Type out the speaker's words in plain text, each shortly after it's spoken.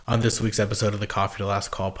On this week's episode of the Coffee to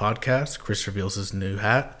Last Call podcast, Chris reveals his new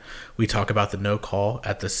hat. We talk about the no call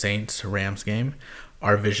at the Saints-Rams game,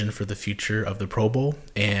 our vision for the future of the Pro Bowl,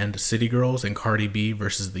 and City Girls and Cardi B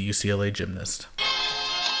versus the UCLA gymnast.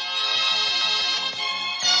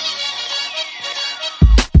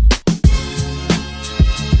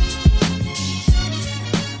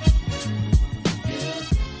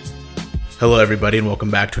 Hello, everybody, and welcome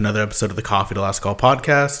back to another episode of the Coffee to Last Call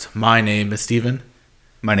podcast. My name is Steven.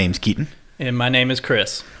 My name's Keaton. And my name is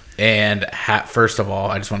Chris. And first of all,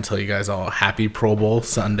 I just want to tell you guys all happy Pro Bowl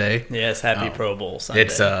Sunday. Yes, happy Pro Bowl Sunday.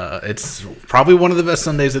 It's probably one of the best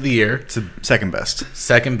Sundays of the year. It's the second best.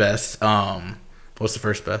 Second best. What's the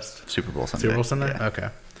first best? Super Bowl Sunday. Super Bowl Sunday?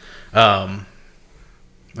 Yeah.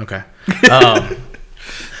 Okay.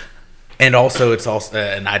 And also, it's also,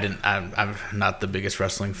 and I'm not the biggest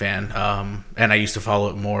wrestling fan, and I used to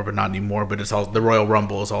follow it more, but not anymore. But it's all the Royal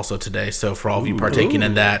Rumble is also today. So for all of you partaking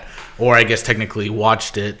in that, or I guess technically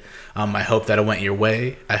watched it, I hope that it went your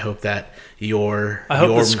way. I hope that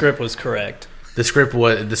the script was correct. The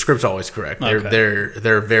script's always correct. Okay.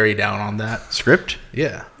 They're very down on that Script?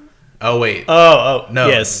 Yeah. Oh wait. Oh No.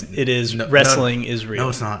 Yes, it is. Wrestling is real. No,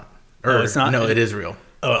 it's not. It's not? No, it is real.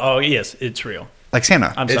 Oh yes, it's real. Like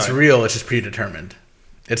Santa. I'm It's sorry. real. It's just predetermined.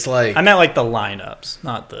 It's like I meant like the lineups,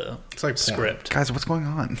 not the it's like porn. script. Guys, what's going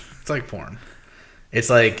on? It's like porn. It's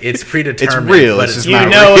like it's predetermined. It's real, but it's it's just You not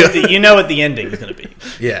know, real. you know what the ending is going to be.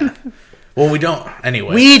 yeah. Well, we don't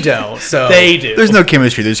anyway. We don't. So- they do. There's no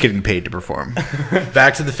chemistry. They're just getting paid to perform.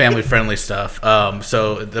 Back to the family-friendly stuff.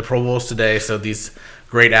 So the Pro Bowl's today. So these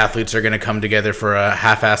great athletes are going to come together for a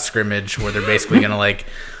half-ass scrimmage where they're basically going to like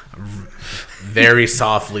very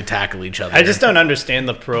softly tackle each other. I just don't understand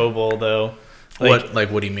the Pro Bowl though. What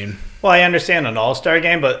do you mean? Well, I understand an All-Star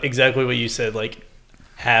game, but exactly what you said, like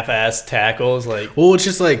half-ass tackles, like. Well, it's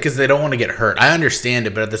just like because they don't want to get hurt. I understand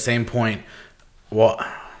it, but at the same point, well,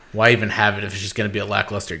 why even have it if it's just going to be a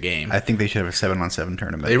lackluster game? I think they should have a 7-on-7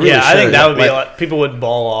 tournament. They really Yeah, I should. think that would be Like- a lot. People would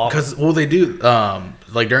ball off. Because, well, they do,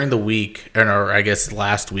 like during the week, or I guess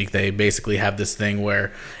last week, they basically have this thing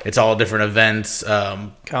where it's all different events.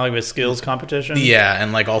 Kind of like with skills competition. Yeah,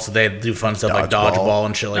 and like also they do fun stuff like Dodgeball. dodgeball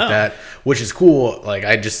and shit like Oh. that, which is cool. Like,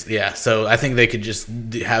 so I think they could just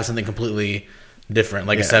have something completely different,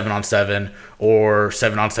 like a 7-on-7 or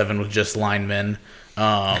 7-on-7 with just linemen.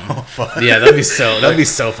 Yeah, that'd be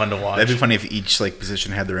so fun to watch. That'd be funny if each like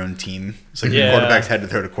position had their own team. It's like Yeah. the quarterbacks had to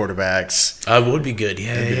throw to quarterbacks. It would be good.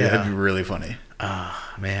 Yeah, That'd be really funny.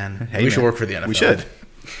 Man, Hey, we should man. work for the NFL. We should.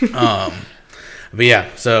 But yeah,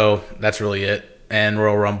 so that's really it. And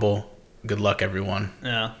Royal Rumble. Good luck, everyone.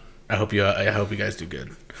 Yeah. I hope you guys do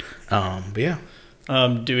good. But yeah,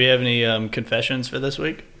 Do we have any confessions for this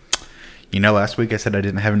week? You know, last week I said I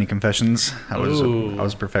didn't have any confessions. I was Ooh. a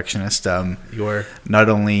perfectionist. you were. Not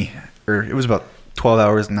only, or it was about 12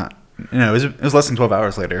 hours. It was less than 12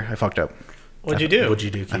 hours later. I fucked up. What'd you do? What'd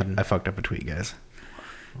you do, Keaton? I fucked up a tweet, guys.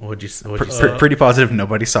 What'd you say? Pretty positive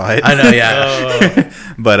nobody saw it. I know, yeah.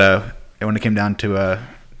 But when it came down to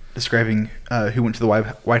describing who went to the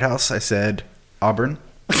White House, I said Auburn.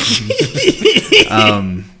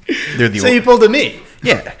 They're the So you pulled a me.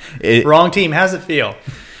 yeah. It Wrong team. How's it feel?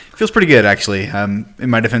 feels pretty good actually. In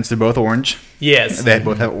my defense, they're both orange. Yes. They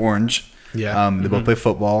both have orange. Yeah. They both play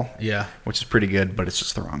football. Yeah. Which is pretty good, but it's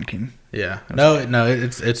just the wrong team. Yeah. No,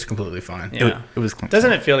 it's completely fine. Yeah. It was Clemson.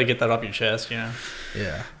 Doesn't it feel to get that off your chest? You know.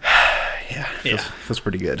 Yeah. Yeah. Yeah. Feels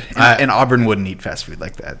pretty good. I- And Auburn wouldn't eat fast food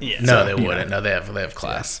like that. Yeah. No, So, they you wouldn't. know. No, they have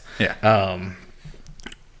class. Yeah.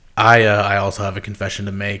 I also have a confession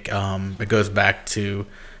to make. It goes back to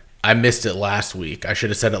I missed it last week. I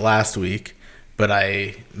should have said it last week, but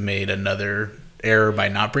I made another error by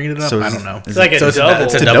not bringing it up. So I is- don't know. It's like a So double.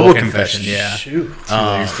 It's a It's a double double confession. confession. Yeah. Shoot.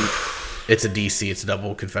 It's a DC. It's a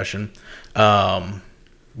double confession.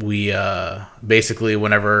 We basically,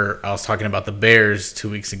 whenever I was talking about the Bears 2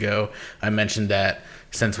 weeks ago, I mentioned that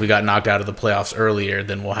since we got knocked out of the playoffs earlier,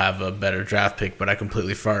 then we'll have a better draft pick. But I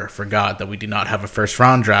completely forgot that we do not have a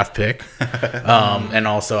first-round draft pick. And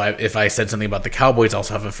also, if I said something about the Cowboys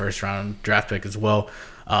also have a first-round draft pick as well,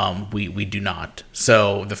 we do not.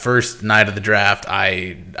 So the first night of the draft,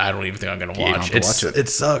 I don't even think I'm going to You don't watch. have to watch it. It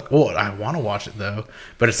sucks. Well, I want to watch it though,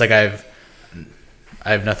 but it's like I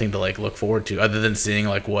have nothing to like look forward to other than seeing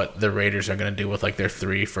like what the Raiders are going to do with like their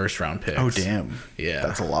 3 first-round picks. Oh damn. Yeah.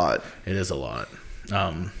 That's a lot. It is a lot.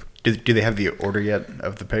 Do they have the order yet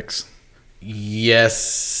of the picks?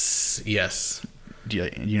 Yes. Do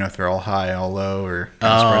you know if they're all high, all low, or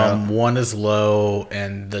kind of spread out? One is low,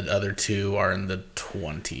 and the other 2 are in the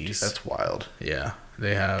 20s. That's wild. Yeah.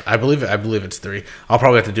 They have. I believe it's 3. I'll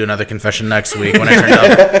probably have to do another confession next week when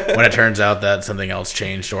it turns out that something else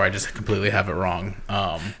changed or I just completely have it wrong.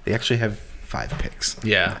 They actually have 5 picks.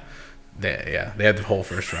 Yeah. They had the whole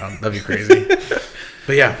first round. That'd be crazy.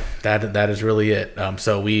 But yeah, that is really it.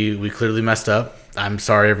 So we clearly messed up. I'm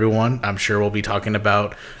sorry, everyone. I'm sure we'll be talking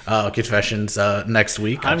about confessions next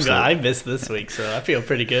week. I missed this week, so I feel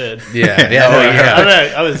pretty good.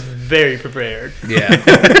 Yeah. I was very prepared. Yeah.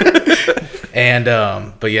 And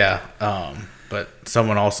but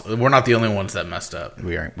someone else. We're not the only ones that messed up.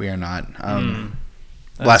 We are not. That's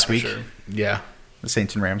Last for week, sure. Yeah. the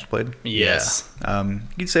Saints and Rams played. Yes.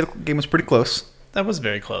 You'd say the game was pretty close. That was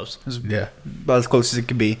very close. It was Yeah. about as close as it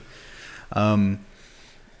could be. And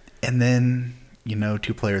then,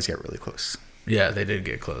 2 players got really close. Yeah, they did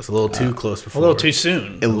get close. A little too close A before. little too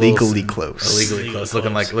soon. Illegally close. Illegally close.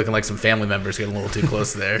 Looking like some family members getting a little too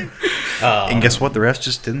close there. And guess what? The refs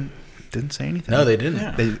just didn't say anything. No, they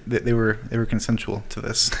didn't. Yeah. They were consensual to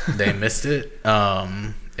this. They missed it.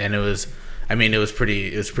 And it was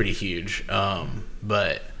pretty huge.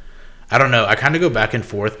 But I don't know. I kind of go back and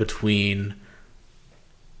forth between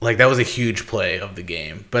like that was a huge play of the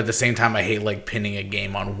game, but at the same time I hate like pinning a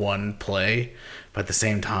game on one play. But at the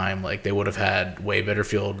same time, like they would have had way better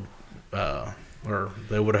field, or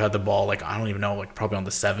they would have had the ball like I don't even know, like probably on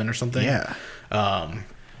the 7 or something. Yeah.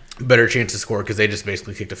 Better chance to score because they just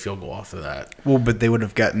basically kicked a field goal off of that. Well, but they would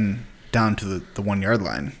have gotten down to the 1 yard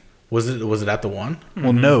line. Was it at the 1?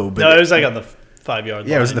 Well, no, but No, it was like on the 5 yard line.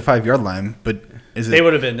 yeah, it was the 5 yard line. But They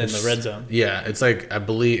would have been in the red zone. Yeah, it's like I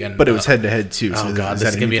believe. And But it was head to head too. Oh so god, is this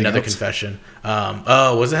that is gonna be anything another else? confession.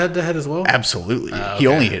 Was it head to head as well? Absolutely. Oh, He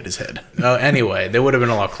okay. only hit his head. Anyway, they would have been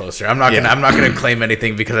a lot closer. I'm not gonna claim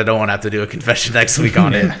anything because I don't want to have to do a confession next week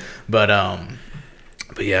on it. But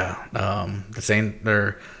yeah, the Saints.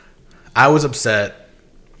 I was upset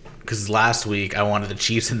because last week I wanted the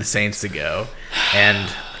Chiefs and the Saints to go, and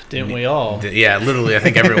Didn't we all? yeah, literally, I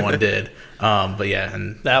think everyone did. But yeah,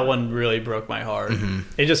 and That one really broke my heart.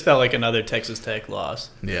 It just felt like another Texas Tech loss.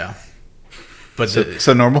 yeah, but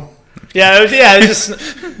So normal. Yeah, it was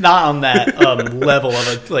just not on that level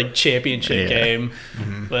of a championship Yeah. game.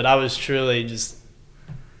 But I was truly just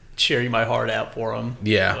cheering my heart out for him.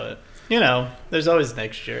 Yeah. But there's always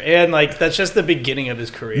next year, and that's just the beginning of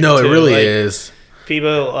his career. no, it too. really is.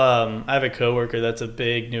 People, I have a coworker that's a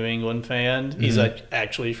big New England fan. He's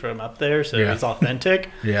actually from up there, so Yeah. he's authentic.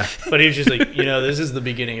 Yeah. But he was just like, this is the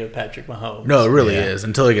beginning of Patrick Mahomes. No, it really Yeah. is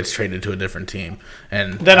until he gets traded to a different team,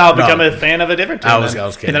 and Then I'll become a fan of a different team. I was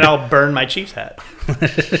then. kidding. And then I'll burn my Chiefs hat.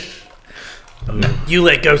 You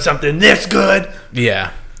let go something this good.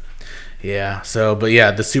 Yeah. Yeah. So, but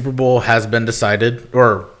yeah, the Super Bowl has been decided,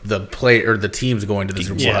 or the teams going to the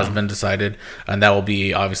Super Bowl Yeah. has been decided, and that will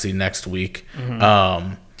be obviously next week.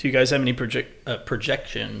 Do you guys have any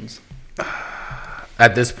projections?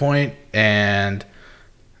 At this point, and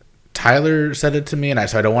Tyler said it to me,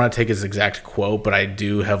 so I don't want to take his exact quote, but I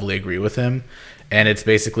do heavily agree with him. And it's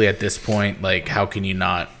basically at this point, like, how can you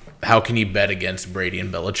bet against Brady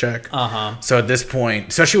and Belichick? So at this point,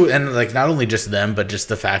 especially, and like not only just them, but just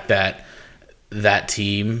the fact that that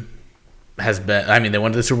team has been, I mean, they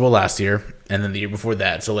went to the Super Bowl last year and then the year before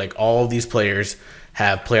that. So like all of these players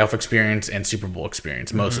have playoff experience and Super Bowl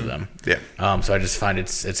experience, most of them. Yeah. So I just find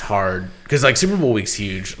it's hard because like Super Bowl week's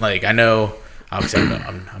huge. Like I know, obviously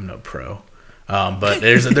I'm no pro. But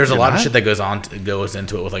there's a lot of shit that goes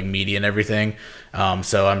into it with like media and everything.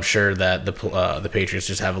 So I'm sure that the Patriots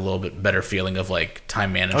just have a little bit better feeling of like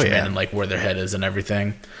time management and like where their head is and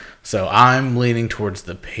everything. So I'm leaning towards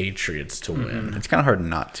the Patriots to win. It's kind of hard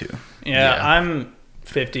not to. Yeah, Yeah. I'm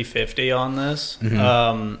 50-50 on this.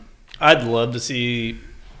 I'd love to see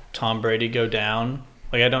Tom Brady go down.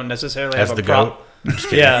 Like I don't necessarily As have the a problem.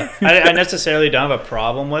 GOAT? Yeah, I necessarily don't have a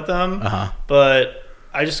problem with him. But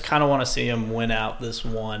I just kind of want to see him win out this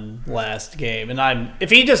one last game. And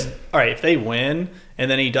if they win and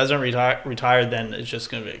then he doesn't retire, then it's just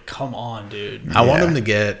going to be, come on, dude. I want him to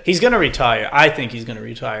get. He's going to retire. I think he's going to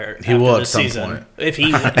retire. He will after at some season. point. If he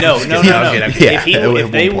no. Yeah,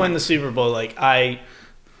 If they at one win the Super Bowl, like I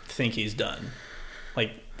think he's done.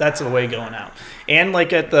 Like that's the way going out. And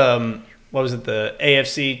like at the what was it, the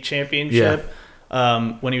AFC Championship,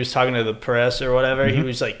 when he was talking to the press or whatever, he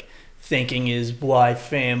was like thanking his wife,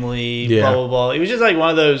 family, blah blah blah. It was just like one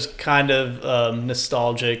of those kind of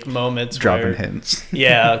nostalgic moments, Dropping hints.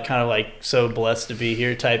 yeah, kind of like so blessed to be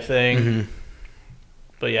here type thing.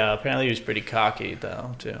 But yeah, apparently he was pretty cocky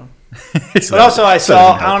though too. But also I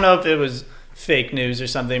don't know if it was fake news or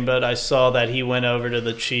something, but I saw that he went over to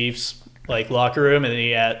the Chiefs like locker room and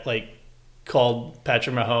he had like called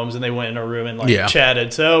Patrick Mahomes, and they went in a room and Yeah.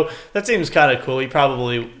 chatted. So that seems kind of cool. He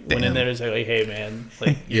probably went in there and said, like, "Hey, man,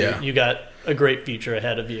 like, you got a great future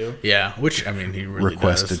ahead of you." Yeah, which I mean, he really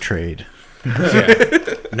Request does. a trade.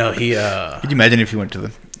 Yeah. No, he Could you imagine if he went to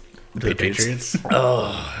the the Patriots.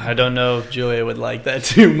 Oh, I don't know if Julia would like that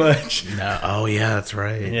too much. No. Oh yeah, that's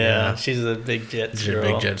right. Yeah, she's a big Jets She's a girl.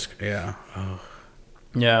 big Jets. Yeah. Oh.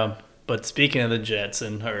 Yeah, but speaking of the Jets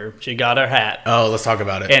and her, she got her hat, Oh, let's talk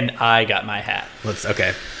about it. and I got my hat.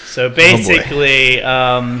 Okay. So basically,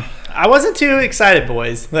 I wasn't too excited,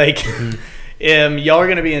 boys. Like, y'all are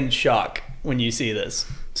gonna be in shock when you see this.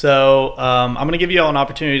 So I'm gonna give you all an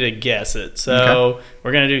opportunity to guess it. So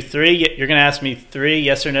we're gonna do 3. You're gonna ask me 3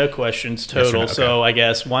 yes or no questions total. no, okay. So I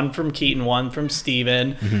guess 1 from Keaton, 1 from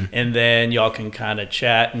Steven, and then y'all can kind of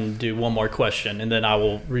chat and do one more question, and then I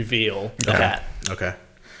will reveal the hat. Okay.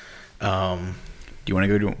 Do you want to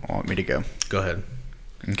go? Do you want me to go? Go ahead.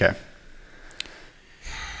 Okay.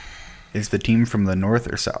 Is the team from the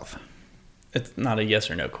north or south? It's not a yes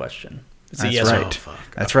or no question. It's a That's yes or right. no.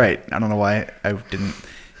 fuck. That's right. I don't know why I didn't.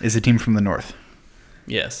 Is the team from the north?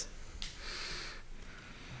 Yes.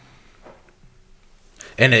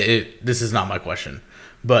 And this is not my question,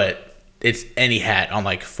 but it's any hat on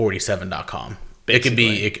like 47.com. It could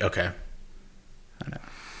be okay. I know.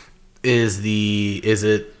 Is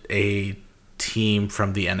it a team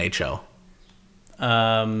from the NHL?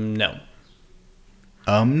 No.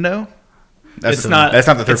 No. It's not. That's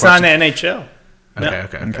not the third It's question. not in the NHL. No.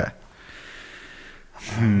 Okay. Okay.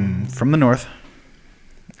 From the north.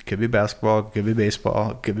 Could be basketball. Could be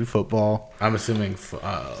baseball. Could be football. I'm assuming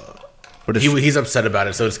What is he's upset about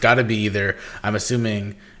it, so it's got to be either. I'm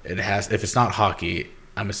assuming it has. If it's not hockey,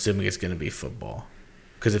 I'm assuming it's going to be football.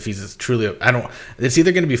 Because if he's truly, it's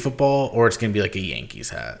either going to be football or it's going to be like a Yankees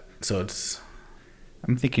hat. So it's.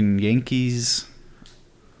 I'm thinking Yankees,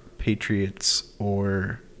 Patriots,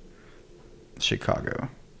 or Chicago.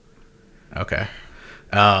 Okay.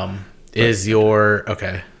 Is your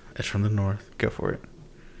okay? It's from the north. Go for it.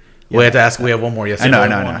 We have to ask. We have one more. Yes. I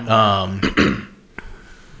know.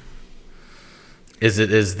 Is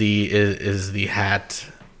the hat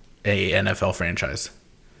a NFL franchise?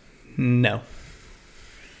 No.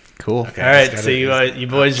 Cool. Okay. All right. Gotta- So you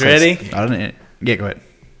boys ready? Yeah, go ahead.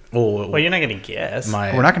 Well, you're not gonna guess.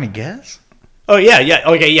 We're not going to guess? Oh yeah.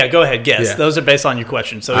 Okay. Yeah. Go ahead. Guess. Yeah. Those are based on your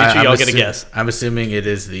question. So each of y'all get a guess. I'm assuming it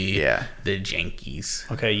is the Yankees.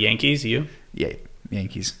 Okay. Yankees. You. Yeah,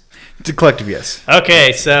 Yankees. It's a collective yes.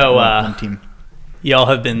 Okay. So One team.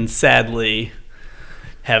 y'all sadly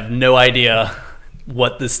have no idea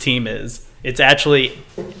what this team is. It's actually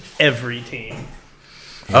every team.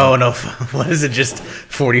 Oh no! What is it? Just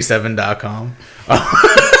 47.com.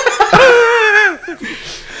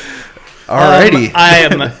 Alrighty. I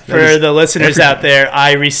am, for the listeners out there,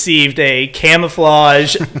 I received a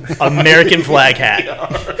camouflage American flag hat.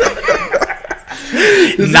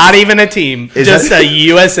 Not even a team, just a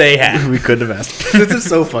USA hat. We couldn't have asked. This is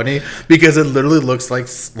so funny because it literally looks like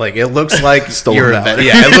it looks like Stolen valor.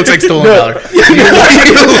 Yeah, it looks like stolen valor.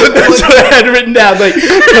 That's what I had written down. Like,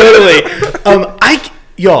 totally.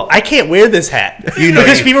 I can't wear this hat.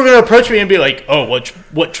 Because people are going to approach me and be like, "Oh,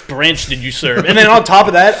 which branch did you serve?" And then on top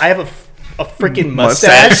of that, I have a freaking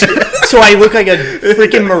mustache, so I look like a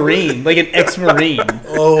freaking Marine, like an ex-Marine.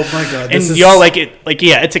 Oh my god! And y'all like it? Like,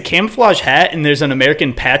 yeah, it's a camouflage hat, and there's an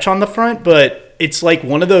American patch on the front, but it's like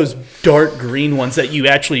one of those dark green ones that you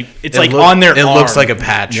actually. It's like on their. It arm. looks like a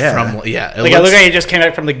patch Yeah. from Like I look like it just came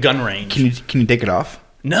back from the gun range. Can you take it off?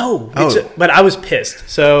 No, Oh. but I was pissed,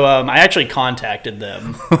 so I actually contacted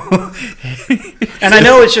them, and I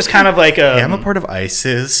know it's just kind of like a. Yeah, I'm a part of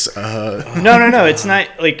ISIS. No, it's not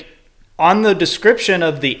like on the description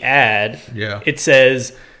of the ad. Yeah. It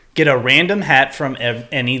says get a random hat from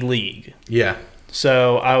any league. Yeah.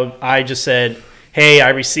 So I just said, hey, I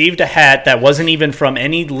received a hat that wasn't even from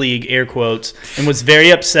any league, air quotes, and was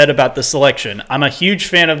very upset about the selection. I'm a huge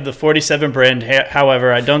fan of the 47 brand.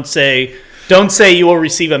 However, I don't say you will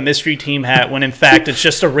receive a mystery team hat when in fact it's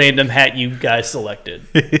just a random hat you guys selected.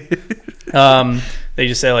 They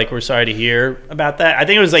just say like, we're sorry to hear about that. I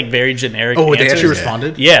think it was like very generic. Oh, they answers. actually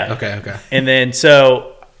responded? Yeah. Okay. And then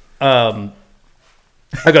so I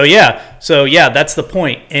go, yeah. So yeah, that's the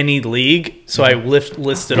point. Any league. So I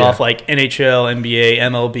listed off like NHL, NBA,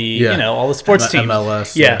 MLB, Yeah. all the sports teams.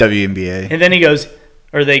 MLS. Yeah. WNBA. And then he goes,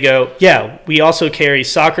 Or they go, yeah, we also carry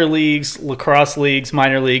soccer leagues, lacrosse leagues,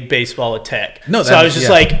 minor league, baseball at Tech. No, so I was just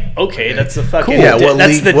like, okay, that's the fucking, Cool. Yeah, what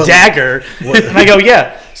that's league- the what- dagger. And I go,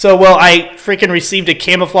 yeah. So, well, I freaking received a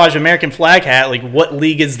camouflage American flag hat. Like, what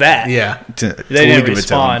league is that? Yeah. It's a They league didn't of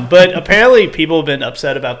its own. respond. But apparently people have been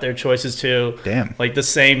upset about their choices too. Damn. Like the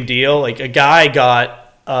same deal. Like a guy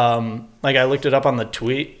got, like I looked it up on the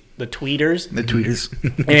tweeters. The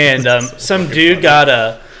tweeters. And some dude got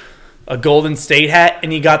a Golden State hat,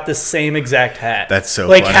 and he got the same exact hat. That's so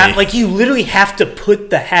like funny. like you literally have to put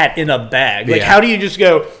the hat in a bag. Like Yeah. how do you just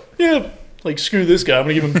go? Yeah, like screw this guy. I'm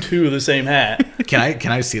gonna give him 2 of the same hat.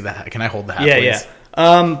 Can I see that? Can I hold the hat? Yeah, please?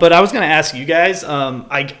 yeah. But I was gonna ask you guys.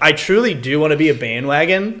 I truly do want to be a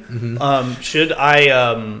bandwagon. Mm-hmm. Should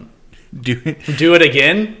I Dude, do it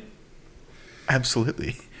again? Can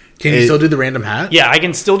absolutely. you still do the random hat? Yeah, I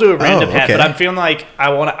can still do a random hat, okay. but I'm feeling like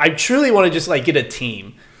I truly want to just like get a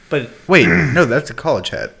team. But Wait, no, that's a college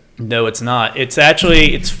hat. no, it's not. It's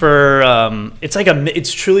actually it's for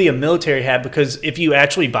it's truly a military hat because if you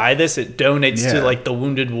actually buy this, it donates to Yeah. like the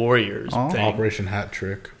Wounded Warriors Oh. thing. Operation Hat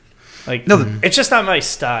Trick. Like No, it's just not my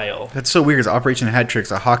style. That's so weird. 'Cause Operation Hat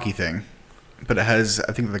Trick's a hockey thing, but it has,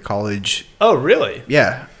 I think, the college. Oh, really?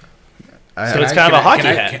 Yeah. So it's kind of a hockey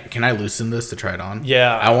hat. Can I loosen this to try it on?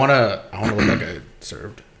 Yeah. I wanna look like I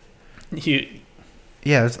served. You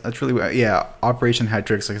Yeah, that's really weird. Yeah, Operation Hat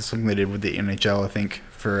Trick's like something they did with the NHL, I think,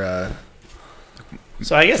 for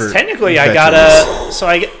So I guess For technically I veterans. gotta. So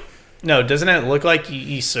I get. No, doesn't it look like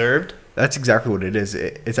you served? that's exactly what it is.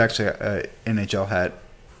 It's actually a NHL hat,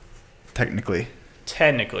 technically.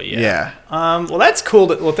 Technically, yeah. Yeah. Well, that's cool.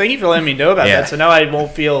 Well, thank you for letting me know about Yeah. that. So now I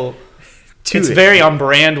won't feel. To It's it. very on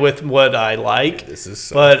brand with what I like. This is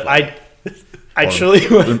so But funny. I truly.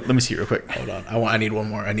 Let me see real quick. Hold on. I need one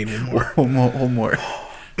more. I need one more. One more.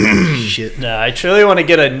 Shit. No, I truly want to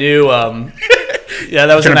get a new. Yeah,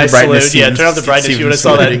 that was Turn a up nice the brightness, salute. Yeah, Steven- turn up the brightness. You would have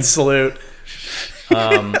saw that salute.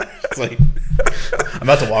 It's like I'm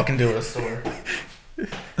about to walk into a store.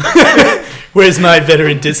 Where's my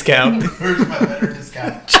veteran discount? Where's my better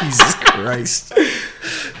discount? Jesus Christ.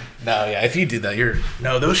 No, yeah. If you do that,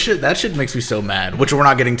 that shit makes me so mad. Which we're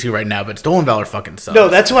not getting to right now, but Stolen Valor fucking sucks. No,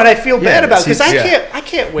 that's what I feel bad about because see, I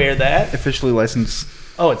can't wear that. Officially licensed.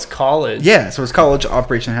 Oh, it's college. Yeah, so it's college,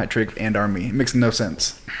 Operation Hat Trick, and Army. It makes no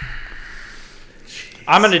sense.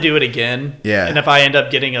 I'm gonna do it again. Yeah. And if I end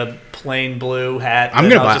up getting a plain blue hat, I'm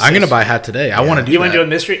then gonna I'll buy. just I'm say- gonna buy a hat today. I want to do. You want that. to do a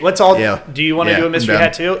mystery? Let's all. Yeah. Do you want to Yeah, do a I'm mystery down.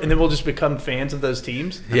 hat too? And then we'll just become fans of those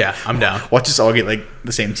teams. Yeah, I'm down. Watch us all get like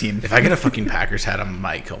the same team. If I get a fucking Packers hat, I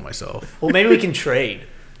might kill myself. Well, maybe we can trade.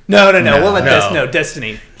 No. We'll let No.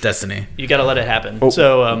 Destiny. Destiny. You got to let it happen. Oh,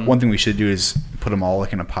 So, one thing we should do is put them all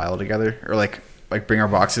like in a pile together, or like bring our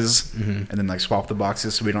boxes and then like swap the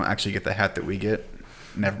boxes so we don't actually get the hat that we get.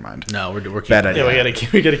 Never mind. No, we're keeping Bad it. idea. yeah,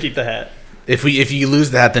 we gotta keep the hat. If you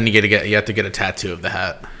lose the hat, then you have to get a tattoo of the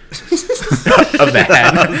hat. Of the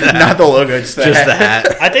hat, Not the logo, just the just hat. the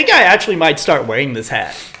hat. I think I actually might start wearing this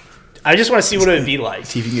hat. I just want to see what it would be like.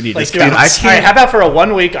 See if you can get a Like, discount. dude, I all can't- right, how about for a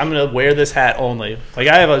 1 week, I'm going to wear this hat only. Like,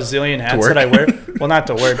 I have a zillion hats work? that I wear. Well, not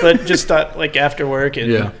to work, but just like after work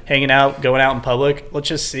and Yeah. hanging out, going out in public. Let's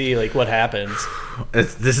just see like what happens.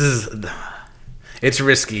 It's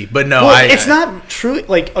risky, but no, Well, it's not true.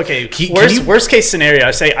 Like, okay, Can worst case scenario,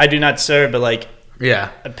 I say I do not serve, but like Yeah,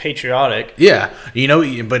 a patriotic. yeah.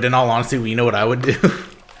 But in all honesty, you know what I would do?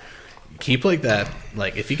 Keep like that.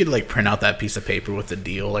 Like if you could like print out that piece of paper with the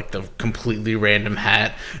deal, like the completely random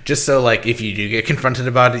hat, just so like if you do get confronted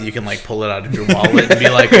about it, you can like pull it out of your wallet and be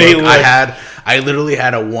like, Hey, look, look. I literally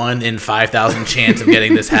had a 1 in 5,000 chance of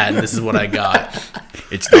getting this hat, and this is what I got.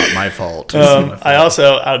 It's not my fault. I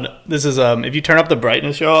also this is if you turn up the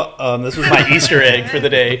brightness, y'all. This was my Easter egg for the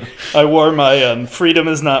day. I wore my "Freedom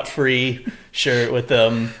is not free" shirt with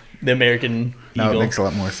the American Now it eagle. makes a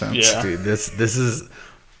lot more sense. Yeah. Dude, this is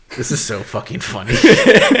so fucking funny.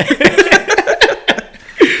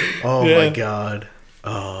 Oh Yeah. my god.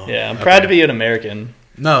 Oh Yeah, I'm proud to be an American.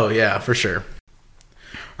 No, yeah, for sure.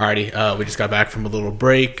 Alrighty, we just got back from a little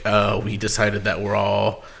break. We decided that we're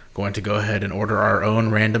all going to go ahead and order our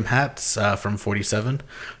own random hats from 47.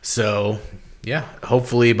 So, yeah,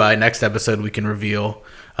 hopefully by next episode we can reveal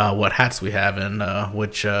what hats we have and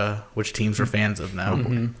which teams we're fans of now.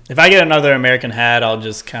 If I get another American hat, I'll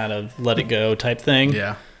just kind of let it go type thing.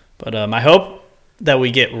 Yeah, But I hope that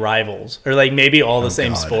we get rivals or like maybe all the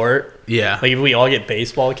same God. sport. yeah. Like if we all get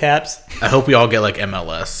baseball caps. I hope we all get like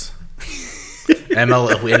MLS.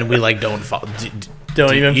 MLS, and we like don't follow.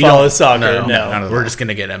 Don't even you follow don't- soccer. no, No. we're just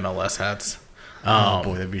gonna get MLS hats. Oh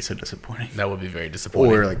boy, that'd be so disappointing. That would be very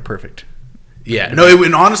disappointing. Or like perfect. Yeah, no, it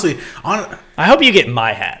would honestly, I hope you get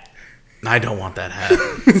my hat. I don't want that hat.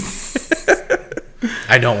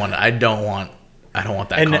 I don't want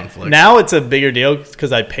that And conflict. now it's a bigger deal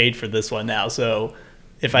because I paid for this one now. So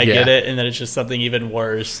if I Yeah. get it and then it's just something even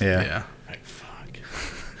worse, Yeah. like, fuck.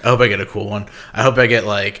 I hope I get a cool one. I hope I get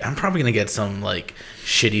like I'm probably gonna get some like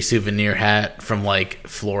shitty souvenir hat from like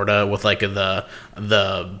Florida with like the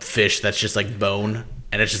fish that's just like bone.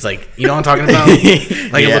 And it's just like, you know what I'm talking about?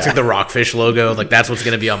 Like it looks like the Rockfish logo. Like that's what's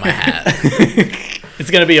gonna be on my hat. It's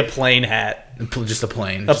gonna be a plain hat, Just a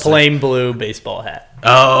plain. a just plain blue baseball hat.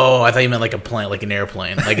 Oh, I thought you meant like a plane, like an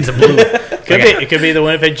airplane. Like it's a blue. It could be the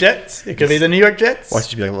Winnipeg Jets. It could be the New York Jets.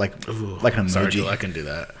 Watch it be like an Sorry, emoji. Joel, I can do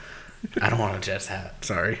that. I don't want a Jets hat.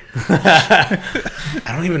 Sorry. I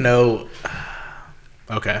don't even know.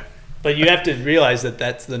 Okay. But you have to realize that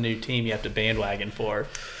that's the new team you have to bandwagon for.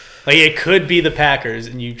 Like it could be the Packers,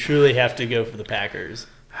 and you truly have to go for the Packers.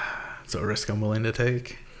 It's a risk I'm willing to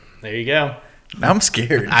take. There you go. Now I'm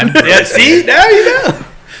scared. Yeah, see, now you know.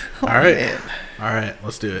 All right. All right.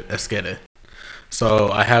 Let's do it. Let's get it. So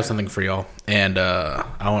I have something for y'all, and I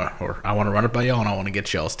want to run it by y'all, and I want to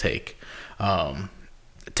get y'all's take.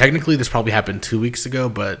 Technically, this probably happened 2 weeks ago,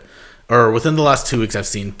 or within the last 2 weeks, I've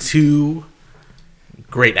seen two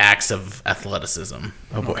great acts of athleticism.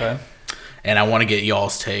 Oh boy. Okay. And I want to get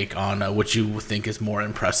y'all's take on what you think is more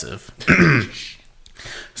impressive.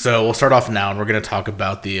 So we'll start off now, and we're going to talk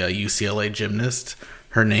about the UCLA gymnast.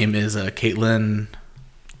 Her name is Caitlin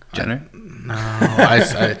Jenner. No,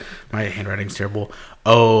 my handwriting's terrible.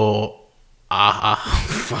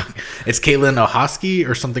 Fuck. It's Caitlin Ohoski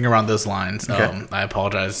or something around those lines. Okay. I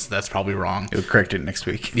apologize. That's probably wrong. You'll correct it next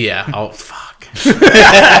week. Yeah. Oh, fuck.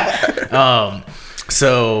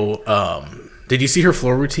 Did you see her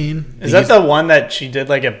floor routine? Is that the one that she did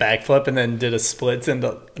like a backflip and then did a splits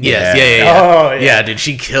into? Yes. Yeah. Yeah. Oh, yeah. Yeah, dude,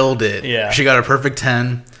 she killed it. Yeah. She got a perfect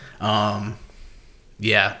 10.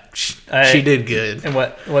 Yeah, she did good. And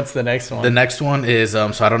what's the next one? The next one is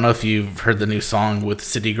so I don't know if you've heard the new song with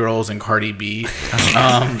City Girls and Cardi B.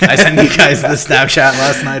 I sent you guys the Snapchat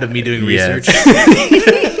last night of me doing research.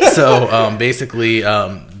 So basically,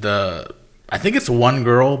 I think it's one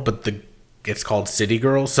girl, but it's called City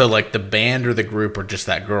Girls. So like the band or the group or just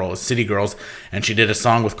that girl is City Girls, and she did a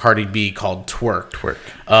song with Cardi B called Twerk.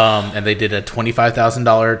 And they did a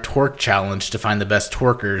 $25,000 twerk challenge to find the best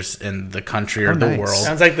twerkers in the country or the nice. world.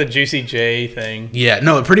 Sounds like the Juicy J thing. Yeah,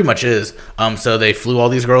 no, it pretty much is. So they flew all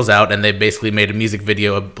these girls out, and they basically made a music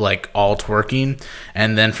video of like all twerking,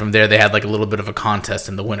 and then from there they had like a little bit of a contest,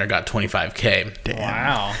 and the winner got $25K.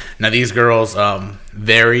 Wow. Now these girls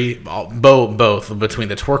vary both between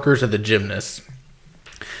the twerkers and the gymnasts.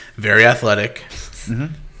 Very athletic.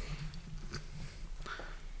 Mm-hmm.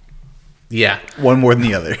 Yeah. One more than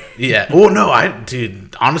the other. Yeah. Oh no,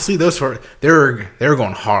 dude. Honestly, they were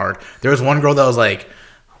going hard. There was one girl that was like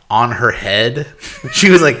on her head. She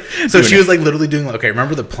was like, she was like literally doing. Okay,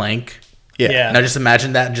 remember the plank? Yeah. Now just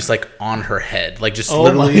imagine that just like on her head, like just Oh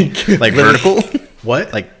literally my God. Like vertical.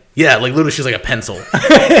 What? Like yeah, like literally she's like a pencil.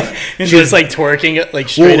 And she was like twerking it like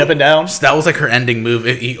straight Well, up and down. So that was like her ending move.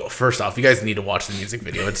 First off, you guys need to watch the music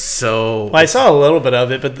video. It's so. Well, I saw a little bit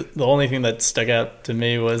of it, but the only thing that stuck out to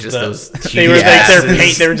me was Just those they were huge like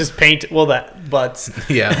asses. they were just paint. Well, that butts.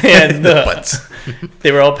 Yeah. And butts.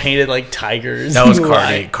 they were all painted like tigers. That was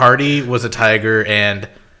Cardi. Like, Cardi was a tiger, and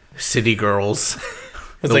City Girls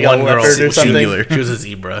was like a leopard or something. singular. She was a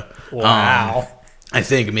zebra. Wow. I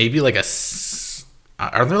think maybe like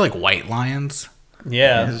are there like white lions?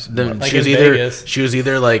 Yeah. Like She was in either Vegas. she was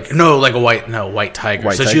either like white tiger.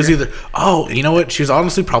 White So she was tiger? either you know what? She was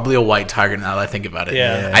honestly probably a white tiger now that I think about it.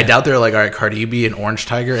 Yeah. I doubt they're like, all right, Cardi, you be an orange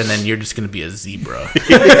tiger, and then you're just gonna be a zebra.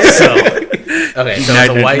 So okay, so now, it's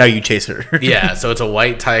a white. now you chase her. Yeah, so it's a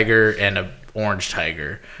white tiger and a orange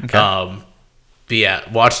tiger. Okay. But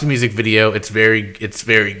yeah, watch the music video. It's very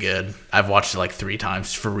good. I've watched it like 3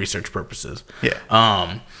 times for research purposes. Yeah.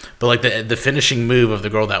 But like the finishing move of the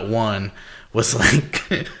girl that won was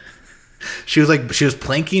like she was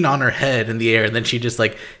planking on her head in the air, and then she just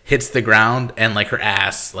like hits the ground, and like her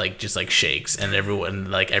ass like just like shakes, and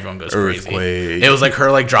everyone goes crazy. Earthquake. It was like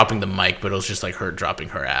her like dropping the mic, but it was just like her dropping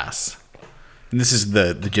her ass. And this is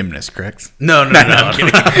the gymnast, correct? No, I'm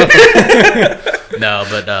kidding. No,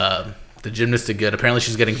 but the gymnast did good. Apparently,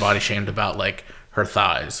 she's getting body shamed about like her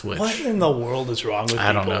thighs, which What in the world is wrong with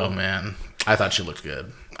I don't people? know, man. I thought she looked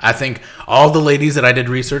good. I think all the ladies that I did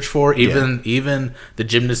research for, even the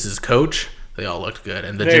gymnast's coach, they all looked good.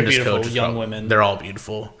 And the Very gymnast beautiful coach, is young women. They're all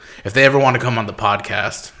beautiful. If they ever want to come on the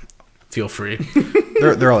podcast, feel free.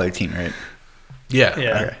 They're all 18, right? Yeah,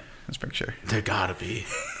 Yeah. Okay. Let's make sure. they gotta be.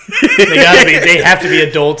 They gotta be. They have to be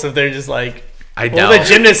adults if they're just like I Well, doubt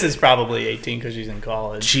the gymnast is probably 18 because she's in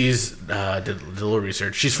college. she's did a little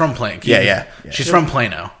research. She's from Plano. Yeah. She's from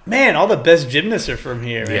Plano. Man, all the best gymnasts are from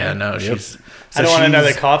here. Man. Yeah, no, she's. I don't want she's-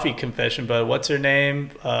 another coffee confession, but what's her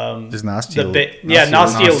name? Is Nastia? Nastia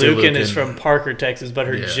Nastia Lukin is Lukin. from Parker, Texas, but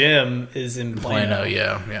her Yeah. gym is in Plano. Plano.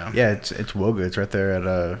 Yeah. Yeah, it's Woga. It's right there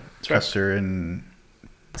at Custer and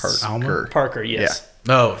Parker. Parker, yes.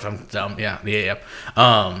 No, yeah.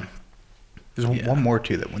 There's one more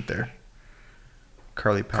too that went there.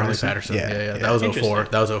 Carly Carly Patterson. Patterson. Yeah. That was Interesting. 04.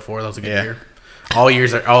 That was 04. That was a good Yeah. year. All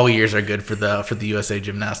years are good for the USA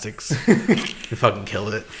Gymnastics. They fucking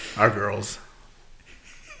killed it. Our girls.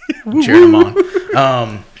 Cheering them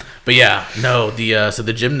on. But yeah, no, so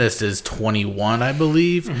the gymnast is 21, I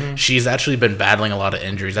believe. Mm-hmm. She's actually been battling a lot of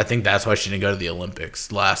injuries. I think that's why she didn't go to the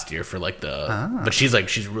Olympics last year for but she's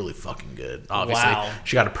really fucking good. Obviously, Wow.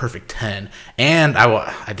 she got a perfect 10. And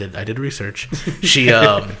I did research. She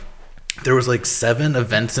there was 7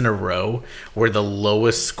 events in a row where the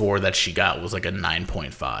lowest score that she got was a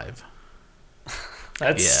 9.5.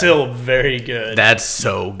 That's Yeah. still very good. That's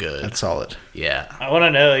so good. That's solid. Yeah. I want to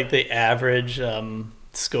know the average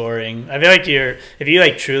scoring. I feel like if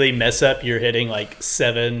you truly mess up, you're hitting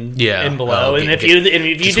 7 Yeah. and below. Oh, and if get-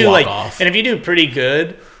 you just do walk off. and if you do pretty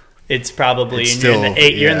good, it's probably It's you're in the still-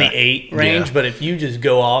 8. You're in the yeah. 8 range. Yeah. But if you just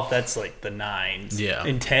go off, that's the 9s. Yeah.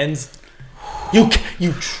 And 10s. You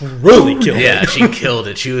truly killed Yeah, it. she killed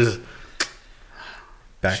it. She was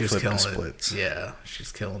Backflip killing and it. splits. Yeah,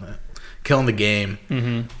 she's killing it. Killing the game.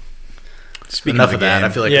 Speaking Enough of of the that. game, I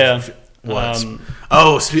feel like Yeah. what? Um,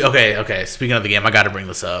 Okay. Speaking of the game, I got to bring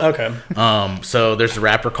this up. Okay. So there's a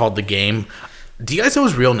rapper called The Game. Do you guys know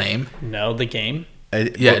his real name? No, the game.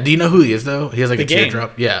 Yeah. Do you know who he is though? He has a The Game.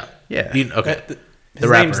 teardrop. Yeah. Yeah. Okay. His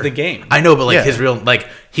name's The Game. I know, but Yeah. his real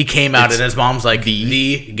he came out and his mom's the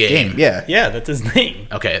game. game. Yeah. Yeah, that's his name.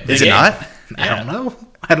 Okay. Is The it Game. not? I don't know.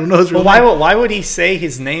 I don't know his real Well, name. why would he say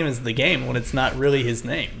his name is The Game when it's not really his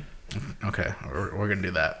name? Okay, we're gonna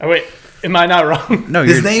do that. Oh wait, am I not wrong? No,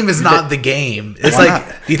 His name is not The Game. It's Why not?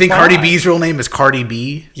 do you think Why Cardi not? B's real name is Cardi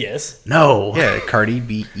B? Yes. No. Yeah, Cardi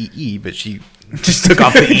B-E-E, but she Just took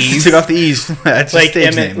off the E's. took off the E's. That's Like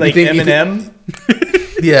his stage name. like You think- Eminem.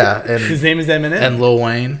 Yeah, His and name is Eminem. and Lil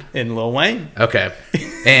Wayne. And Lil Wayne. Okay,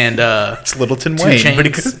 and It's Littleton Two Wayne.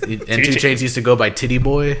 Pretty good. Chainz. And Two Chainz used to go by Titty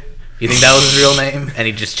Boy. You think that was his real name, and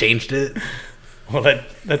he just changed it? Well,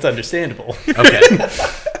 that's understandable. Okay.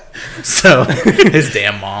 So his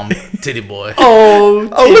damn mom, Titty Boy. Oh,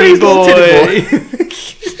 he's little Titty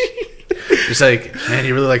Just man,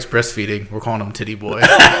 he really likes breastfeeding. We're calling him Titty Boy.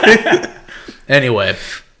 Anyway,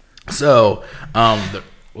 so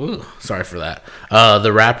sorry for that.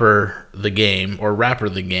 The rapper The Game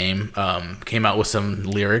came out with some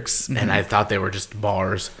lyrics, and I thought they were just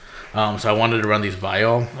bars. So I wanted to run these by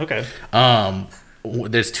y'all. Okay.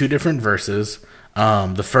 There's 2 different verses.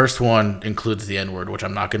 The first one includes the N-word, which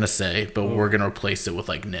I'm not gonna say, but we're gonna replace it with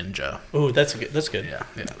ninja. Oh, that's good. That's good. Yeah.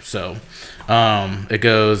 So, it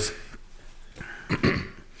goes.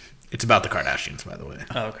 It's about the Kardashians, by the way.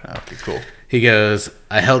 Oh, okay. Okay, cool. He goes,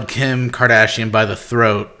 I held Kim Kardashian by the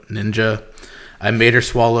throat, ninja. I made her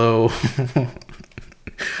swallow.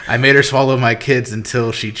 I made her swallow my kids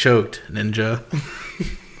until she choked, ninja.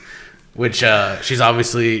 Which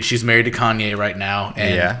she's married to Kanye right now,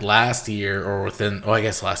 and last year I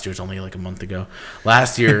guess last year was only a month ago.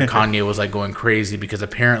 Last year Kanye was going crazy because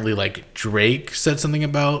apparently Drake said something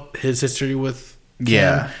about his history with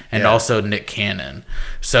Kim, and also Nick Cannon.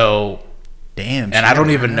 So damn, and I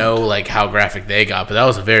don't even know how graphic they got, but that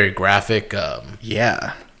was a very graphic.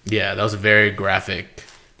 Yeah, that was a very graphic.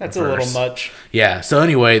 That's verse. a little much. Yeah. So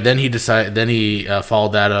anyway, then he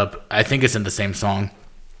followed that up. I think it's in the same song.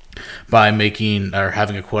 By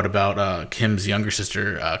having a quote about Kim's younger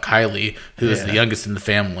sister Kylie, who is the youngest in the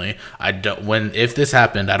family. If this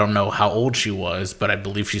happened, I don't know how old she was, but I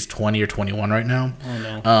believe she's 20 or 21 right now. Oh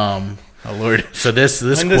no. oh Lord. So this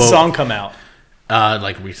When quote, did this song come out?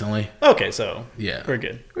 recently. Okay, so Yeah, we're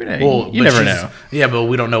good. Well, you but never know. Yeah, but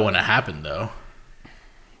we don't know when it happened though.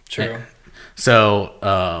 True.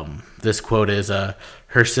 So this quote is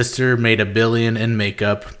her sister made $1 billion in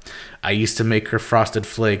makeup. I used to make her frosted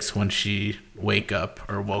flakes when she woke up.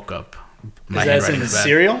 My Is that in handwriting's the bad.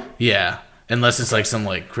 cereal? Yeah, unless it's some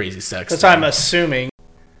crazy sex. That's thing. what I'm assuming.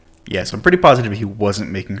 Yeah, so I'm pretty positive he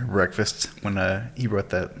wasn't making her breakfast when he wrote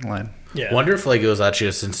that line. Yeah. Wonder if it was actually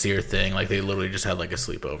a sincere thing. They literally just had a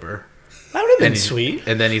sleepover. That would have been And he- sweet.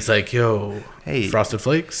 And then he's like, "Yo, Hey. frosted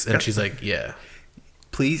flakes," and she's like, "Yeah,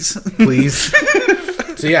 Please. please."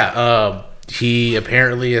 So yeah, he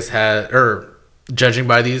apparently has had, judging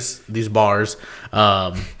by these bars,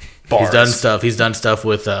 he's done stuff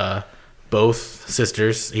with both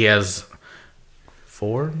sisters. He has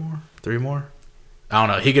 3 more. I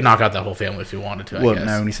don't know. He could knock out that whole family if he wanted to. Well, I guess.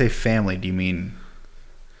 now when you say family, do you mean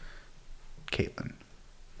Caitlyn?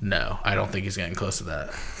 No, I don't think he's getting close to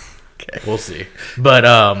that. Okay. We'll see.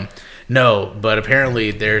 But no, but apparently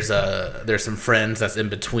there's some friends that's in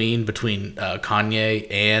between Kanye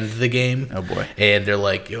and the game. Oh boy. And they're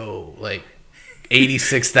like, yo, like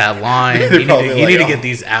 86 that line. They're you probably need to like, get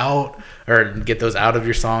these out or get those out of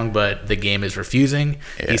your song, but the game is refusing.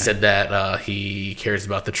 Yeah. He said that he cares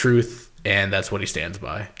about the truth and that's what he stands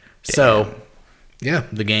by. So yeah,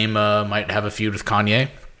 the game might have a feud with Kanye.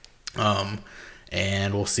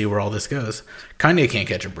 And we'll see where all this goes. Kanye can't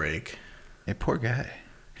catch a break. Yeah, poor guy.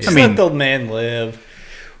 Just let the man live.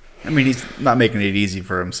 I mean, he's not making it easy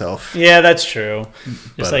for himself. Yeah, that's true.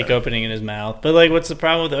 Just But, like opening in his mouth. But like, what's the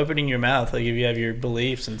problem with opening your mouth? Like, if you have your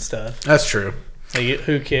beliefs and stuff, That's true. like,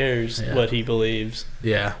 who cares what he believes?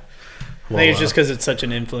 Yeah. I think it's just because it's such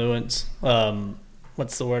an influence.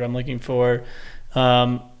 What's the word I'm looking for?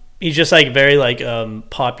 He's just like very like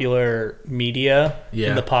popular media. Yeah.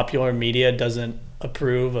 And the popular media doesn't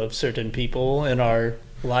approve of certain people in our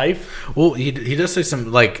life. Well, he does say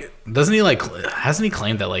some like doesn't he like hasn't he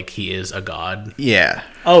claimed that like he is a god? Yeah.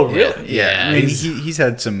 Oh, really? Yeah. I mean, he's- he's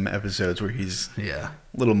had some episodes where he's Yeah.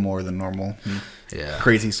 a little more than normal. Yeah.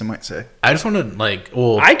 Crazy, some might say. I just want to like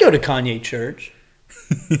I go to Kanye church.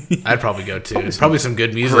 I'd probably go too. Probably some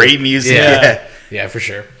good music. Great music. Yeah. Yeah. Yeah, for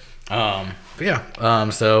sure. But yeah.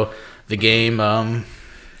 So the game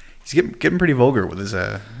He's getting pretty vulgar with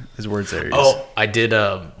his words there. Oh, I did.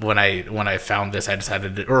 When I found this, I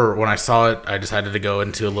decided to, or when I saw it, I decided to go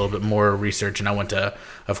into a little bit more research, and I went to,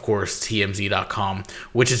 of course, TMZ.com,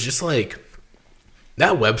 which is just like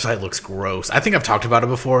that website looks gross. I think I've talked about it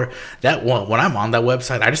before. That one, when I'm on that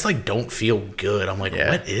website, I just like don't feel good. I'm like,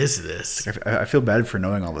 what is this? I feel bad for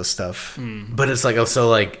knowing all this stuff. But it's like also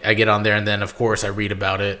like I get on there, and then of course I read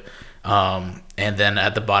about it, and then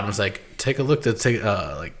at the bottom it's like take a look to take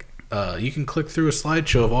you can click through a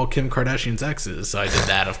slideshow of all Kim Kardashian's exes. So I did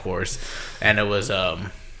that, of course, and it was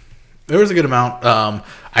there was a good amount.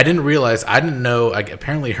 I didn't know. Like,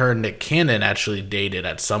 apparently, her and Nick Cannon actually dated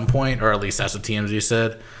at some point, or at least that's what TMZ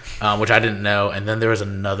said, which I didn't know. And then there was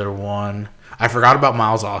another one. I forgot about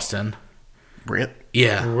Miles Austin.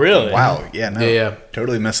 Yeah. Really? Wow. Yeah. No. Yeah.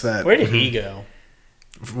 Totally missed that. Where did he go?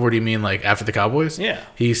 What do you mean, like after the Cowboys? Yeah.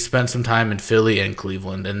 He spent some time in Philly and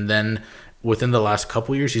Cleveland, and then within the last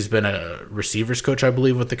couple years, he's been a receivers coach, I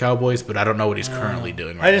believe, with the Cowboys. But I don't know what he's currently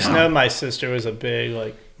doing right now. I just know my sister was a big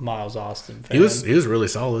like Miles Austin fan. He was really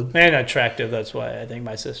solid. And attractive. That's why I think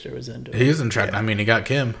my sister was into it. He was attractive. I mean, he got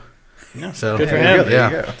Kim. Yeah. So Good for There you him. go,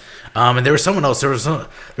 there you go. And there was someone else. There's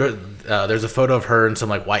a photo of her and some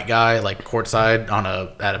like white guy like courtside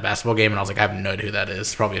at a basketball game, and I was like, I have no idea who that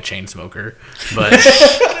is. Probably a chain smoker, but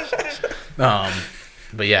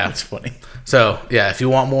but yeah, That's funny. So yeah, if you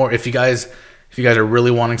want more, if you guys are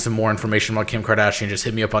really wanting some more information about Kim Kardashian, just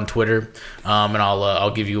hit me up on Twitter, and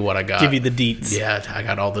I'll give you what I got. Give you the deets. Yeah, I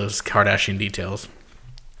got all those Kardashian details.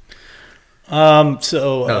 So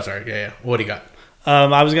Sorry. Yeah. What do you got?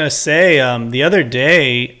 I was going to say, the other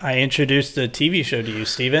day I introduced a TV show to you,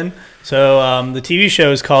 Steven. So the TV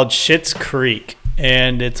show is called Schitt's Creek,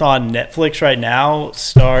 and it's on Netflix right now,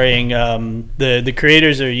 starring the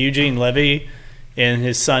creators are Eugene Levy and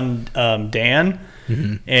his son Dan.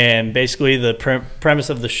 Mm-hmm. And basically the premise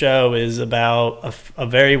of the show is about a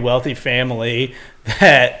very wealthy family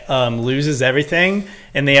that loses everything,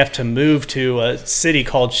 and they have to move to a city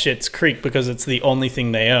called Schitt's Creek because it's the only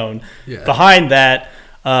thing they own. Yeah. Behind that,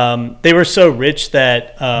 they were so rich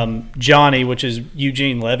that Johnny, which is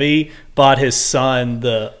Eugene Levy, bought his son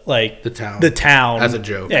the town as a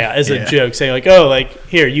joke. Yeah, as a joke, saying like, "Oh, like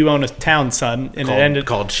here, you own a town, son," and it ended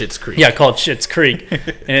called Schitt's Creek. Yeah, called Schitt's Creek, and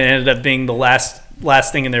it ended up being the last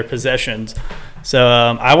thing in their possessions. So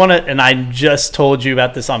I want to, and I just told you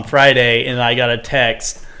about this on Friday, and I got a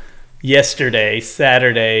text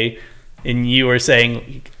Saturday, and you were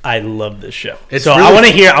saying I love this show. So I want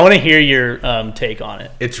to hear your take on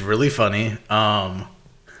it. It's really funny. I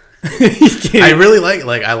really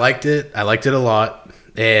I liked it. I liked it a lot,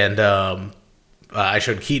 and I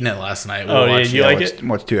showed Keaton it last night. You like it?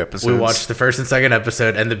 Watched 2 episodes. We watched the first and second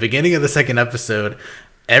episode, and the beginning of the second episode,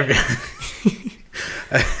 every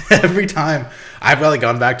time I've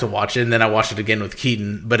gone back to watch it, and then I watched it again with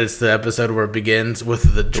Keaton. But it's the episode where it begins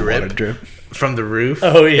with the drip from the roof.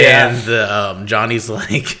 Oh yeah, and the Johnny's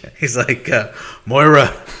he's like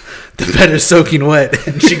Moira, the bed is soaking wet,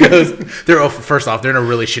 and she goes, first off, they're in a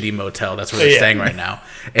really shitty motel. That's where they're staying right now,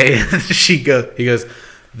 and he goes,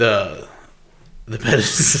 the The bed is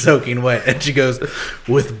soaking wet. And she goes,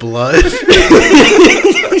 with blood?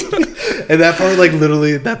 And that part, like,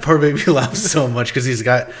 literally, that part made me laugh so much because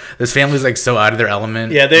this family's, like, so out of their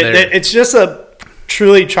element. Yeah, it's just a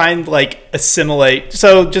truly trying to, like, assimilate.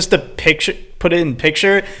 So just put it in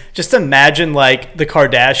picture, just imagine, like, the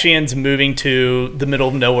Kardashians moving to the middle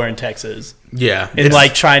of nowhere in Texas. Yeah. And,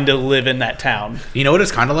 like, trying to live in that town. You know what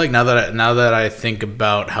it's kind of like now that I think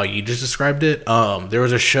about how you just described it? There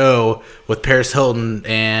was a show with Paris Hilton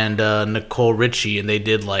and Nicole Richie, and they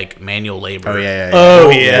did, like, manual labor. Oh, yeah. Oh,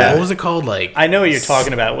 yeah. What was it called? Like, I know what you're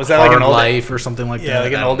talking about. Was that like an old Life or something like that? Yeah,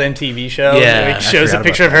 like an old MTV show. Yeah, It shows a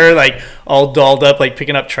picture of her, like, all dolled up, like,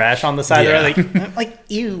 picking up trash on the side of her. Like,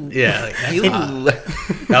 ew. Yeah. Like, that's hot.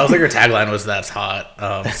 That was like her tagline was "That's hot." So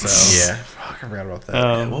Yeah. Fuck, I forgot about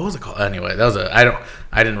that. what was it called? Anyway, that was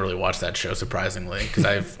I didn't really watch that show, surprisingly, because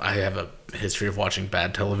I have a history of watching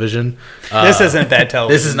bad television. This isn't bad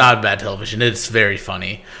television. This is not bad television. It's very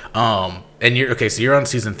funny. And so you're on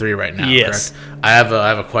season 3 right now. Yes. Correct? I have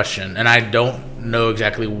a question, and I don't know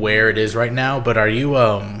exactly where it is right now. But are you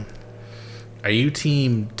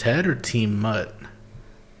team Ted or team Mutt?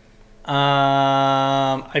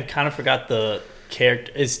 I kind of forgot the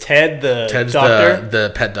character. Is Ted the Ted's doctor?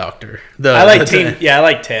 the pet doctor. I like team. Yeah, I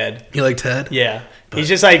like Ted. You like Ted? Yeah, he's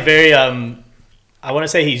just like very. I want to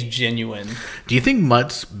say he's genuine. Do you think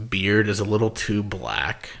Mutt's beard is a little too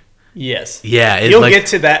black? Yes. Yeah, you'll get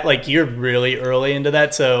to that. Like, you're really early into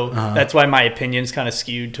that, so that's why my opinion's kind of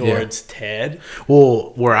skewed towards Ted.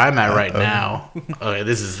 Well, where I'm at right now. Okay,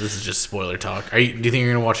 this is just spoiler talk. Do you think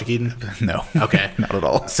you're gonna watch it, Keaton? No. Okay, Not at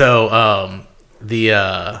all. So,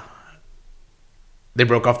 they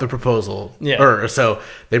broke off the proposal. Yeah. Or so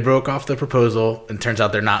they broke off the proposal, and turns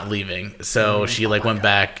out they're not leaving. So she went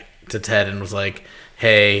back to Ted and was like,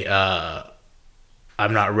 "Hey,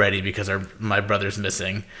 I'm not ready because my brother's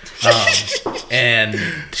missing," and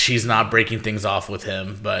she's not breaking things off with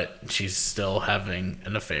him, but she's still having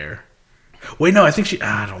an affair. Wait, no, I think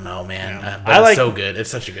I don't know, man. But it's so good. It's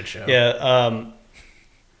such a good show. Yeah.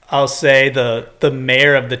 I'll say the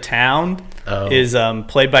mayor of the town is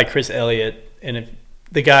played by Chris Elliott, and if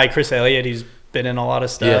the guy Chris Elliott, he's been in a lot of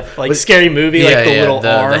stuff, like Scary Movie, like the little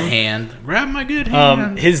arm, the hand, grab my good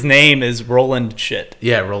hand. His name is Roland Shit.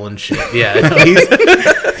 Yeah, Roland Shit. Yeah,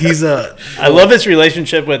 he's I love his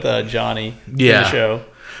relationship with Johnny. In the show.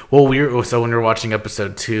 Well, when we were watching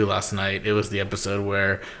episode 2 last night, it was the episode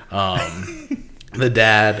where the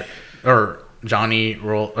dad or Johnny,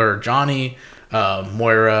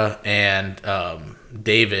 Moira, and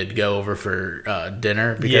David go over for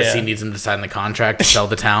dinner because he needs him to sign the contract to sell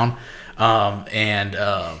the town. And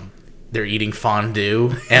they're eating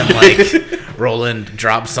fondue, and like Roland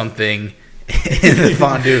drops something in the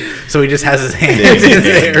fondue, so he just has his hand in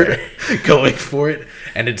there going for it,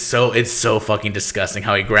 and it's so fucking disgusting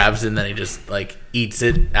how he grabs it and then he just like eats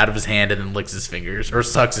it out of his hand and then licks his fingers or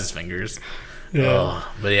sucks his fingers. Yeah.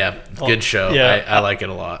 But yeah, good show. Yeah, I like it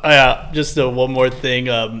a lot. Just one more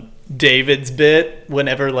thing. David's bit,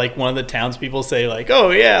 whenever like one of the townspeople say like,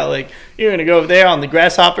 "Oh yeah, like you're gonna go over there on the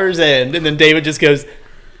grasshoppers," and then David just goes,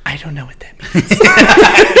 "I don't know what that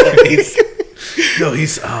means."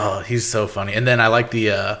 He's so funny. And then I like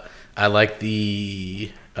the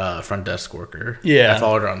front desk worker. Yeah, I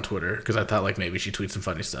followed her on Twitter because I thought like maybe she tweets some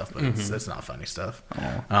funny stuff, but it's not funny stuff.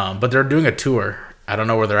 But they're doing a tour. I don't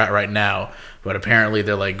know where they're at right now, but apparently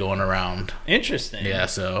they're like going around. Interesting. Yeah,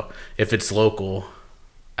 so if it's local.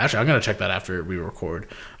 Actually, I'm gonna check that after we record.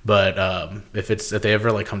 But if they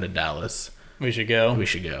ever like come to Dallas, we should go. We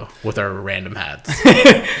should go with our random hats.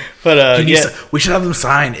 But we should have them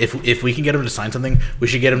sign. If we can get them to sign something, we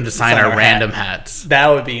should get them to sign our random hats. That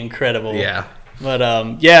would be incredible. Yeah. But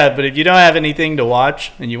but if you don't have anything to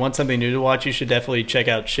watch and you want something new to watch, you should definitely check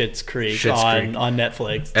out Schitt's Creek on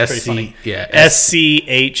Netflix. It's pretty funny. Yeah.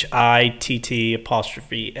 SCHITT'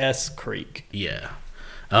 Creek. Yeah.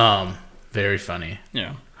 Very funny.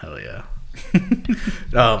 Yeah. Hell yeah.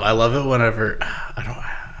 I love it whenever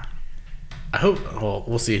I hope. Well,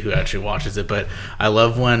 we'll see who actually watches it, but I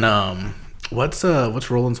love when what's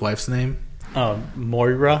Roland's wife's name?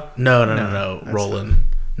 Moira. No. Roland.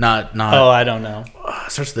 Not. Oh, I don't know.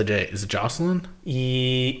 Starts with the J. Is it Jocelyn?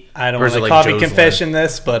 I don't want to coffee confession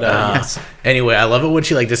this, but yes. Anyway, I love it when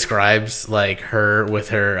she like describes like her with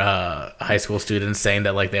her high school students, saying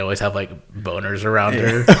that like they always have like boners around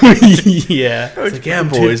her. Yeah, it's like, yeah,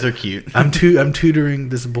 boys are cute. I'm tutoring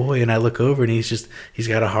this boy, and I look over, and he's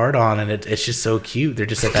got a heart on, and it's just so cute. They're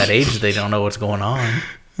just at that age that they don't know what's going on,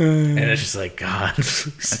 and it's just like, God,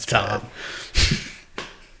 stop.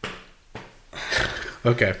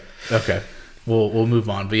 Okay. We'll move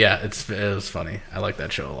on. But yeah, it was funny. I like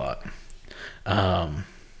that show a lot.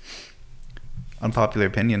 Unpopular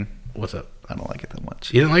opinion. What's up? I don't like it that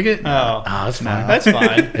much. You didn't like it? Oh. That's fine. That's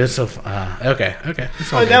fine. It's so okay.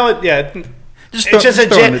 It's all Oh, good. no, yeah. Just It's just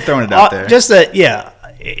throwing it out there. Just that, yeah.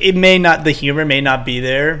 It may not. The humor may not be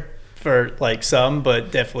there for like some,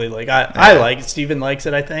 but definitely like I like it. Steven likes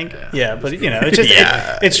it, I think. Yeah, but it's just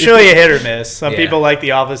it's truly a hit or miss. Some people like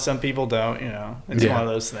The Office, some people don't. It's one of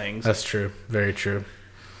those things. That's true. Very true.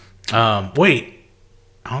 Wait.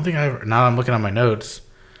 I don't think I ever. Now I'm looking at my notes.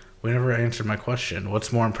 We never answered my question.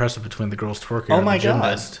 What's more impressive between the girls twerking Oh and my the God.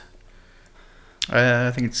 gymnast?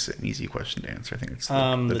 I think it's an easy question to answer. I think it's the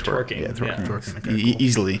twerking. Yeah, twerking. Twerking, okay, cool.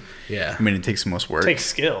 Easily. Yeah. I mean, it takes the most work. It takes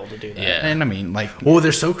skill to do that. Yeah. And I mean, like, Well,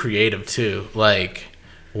 they're so creative too. Like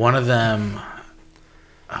one of them.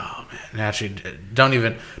 Oh man! Actually, don't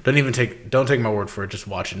take my word for it. Just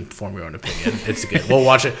watch and form your own opinion. It's good. We'll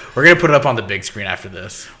watch it. We're gonna put it up on the big screen after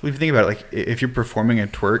this. well, if you think about it, like, if you're performing a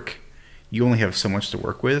twerk, you only have so much to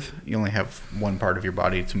work with. You only have one part of your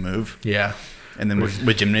body to move. Yeah. And then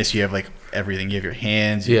with gymnasts, you have like everything. You have your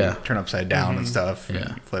hands. You Yeah. can turn upside down and stuff.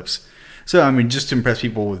 Yeah. And flips. So I mean, just to impress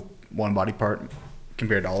people with one body part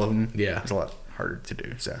compared to all of them, Yeah. it's a lot harder to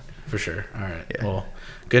do. So For sure. All right. Yeah. Well,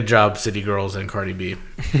 good job, City Girls and Cardi B.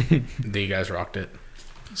 You guys rocked it.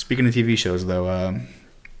 speaking of TV shows, though,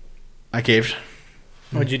 I caved.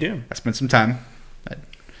 What'd you do? I spent some time. I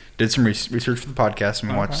did some research for the podcast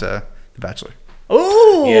and watched The Bachelor.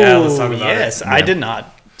 Oh, Yeah, let's talk about it. yes, I did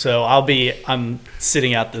not. So I'm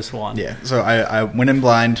sitting out this one. Yeah, so I went in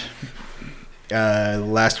blind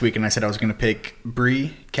last week, and I said I was going to pick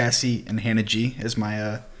Bree, Cassie, and Hannah G as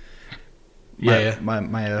my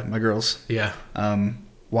girls. Yeah.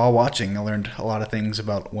 While watching, I learned a lot of things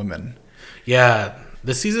about women. Yeah.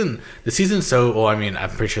 The season's so. Well, I mean, I'm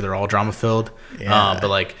pretty sure they're all drama filled. Yeah. But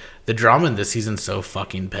like the drama in this season's so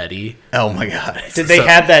fucking petty. Oh my god! Did they So-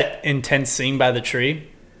 have that intense scene by the tree?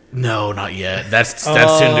 No, not yet. That's soon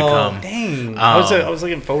to come. Dang, I was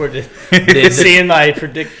looking forward to The- seeing my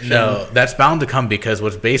prediction. No, that's bound to come because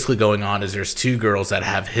what's basically going on is there's two girls that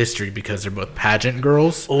have history because they're both pageant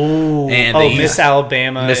girls. Oh, And they Miss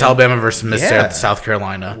Alabama. Miss Alabama versus Miss Yeah. South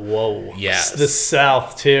Carolina. Whoa. Yes. The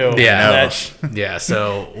South too. Yeah, That's- yeah.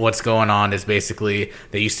 So what's going on is basically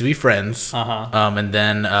they used to be friends, and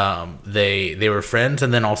then they were friends,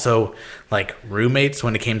 and then also like roommates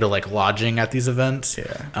when it came to like lodging at these events.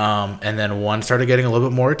 Yeah. And then one started getting a little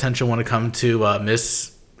bit more attention when it come to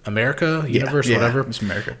Miss America Universe, yeah, whatever. Miss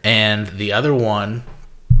America. And the other one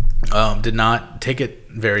did not take it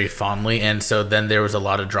very fondly, and so then there was a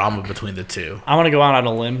lot of drama between the two. I want to go out on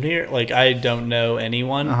a limb here. Like, I don't know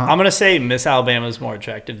anyone. I'm going to say Miss Alabama is more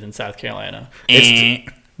attractive than South Carolina.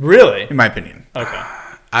 Really? In my opinion.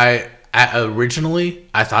 Okay. Originally,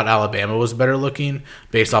 I thought Alabama was better looking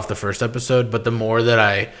based off the first episode, but the more that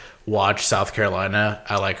I watch South Carolina,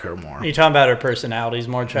 I like her more. Are you talking about her personality is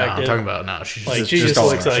more No, attractive? I'm talking about no. She's Like, just, she just all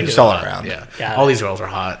looks around. like She's it. just all around. yeah. Got All it. these girls are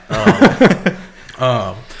hot.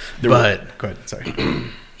 But Go ahead. Sorry.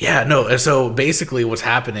 yeah, no. And so basically, what's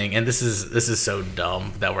happening, and this is so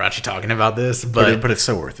dumb that we're actually talking about this, But it's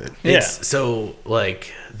so worth it. Yeah. It's so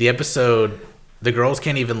like the episode, the girls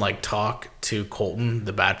can't even like talk to Colton,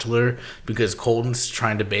 the Bachelor, because Colton's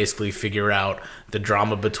trying to basically figure out the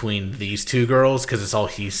drama between these two girls because it's all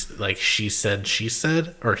he's like she said,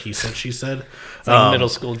 or he said, she said. It's like middle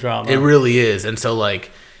school drama. It really is, and so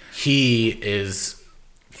like he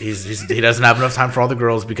doesn't have enough time for all the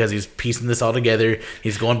girls because he's piecing this all together.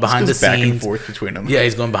 He's going behind the Goes back scenes. and forth between them. Yeah,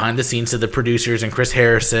 he's going behind the scenes to the producers and Chris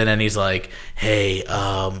Harrison, and he's like, "Hey,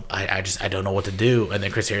 I don't know what to do." And then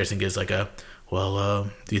Chris Harrison gives like a, "Well,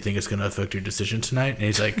 do you think it's going to affect your decision tonight?" And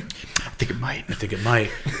he's like, I think it might. "I think it might."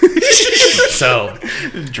 So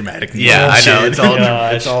Dramatic. yeah, I know shit.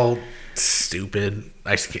 it's all stupid.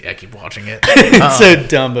 I keep watching it. It's so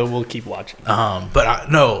dumb, but we'll keep watching. But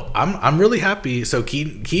no, I'm really happy. So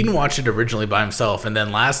Keaton watched it originally by himself, and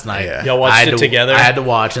then last night Yeah. Y'all watched I had it to- together? I had to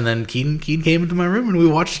watch, and then Keaton came into my room, and we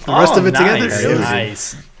watched the rest of it nice. together. It was-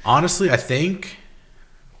 Nice. Honestly, I think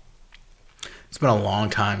it's been a long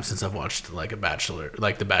time since I've watched like The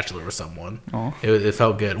Bachelor with someone. Aw. It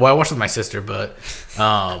felt good. Well, I watched with my sister, but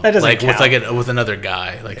doesn't like count. with another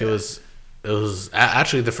guy. Like it was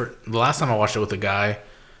actually the last time I watched it with a guy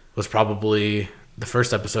was probably the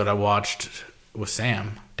first episode I watched with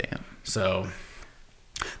Sam. Damn. So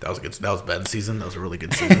that was good. That was Ben's season. That was a really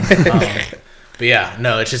good season. But yeah,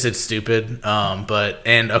 no, it's stupid.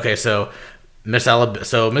 Okay, so Miss Alabama,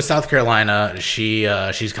 so Miss South Carolina,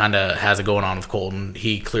 she's kind of has it going on with Colton.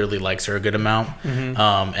 He clearly likes her a good amount.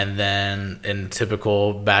 And then in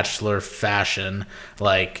typical Bachelor fashion,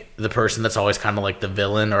 like the person that's always kind of like the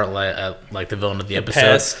villain or like the villain of the episode,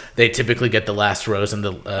 pest. they typically get the last rose in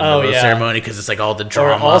the rose ceremony because it's like all the Or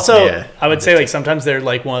drama. also, I would say like sometimes they're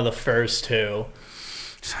like one of the first two.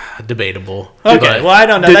 Debatable. Okay, But- well I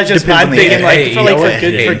don't know. That's just depends I'm on the thinking end. like Hey, for you like know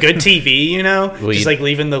what? for good TV, you know, Well, just you- like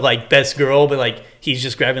leaving the like best girl, but like he's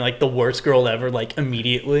just grabbing like the worst girl ever, like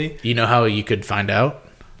immediately you know how you could find out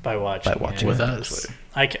by watching. it. with us.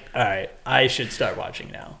 All right, I should start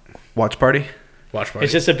watching now. Watch party. Watch party.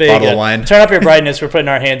 It's just a big Bottle of wine. turn up your brightness. We're putting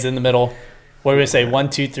our hands in the middle. What are we gonna say? 1,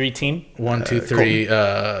 2, 3, team. 1, 2, 3.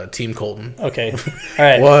 Team Colton. Okay. All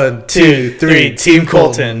right. 1, 2, 3. Team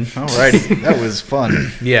Colton. Alrighty, that was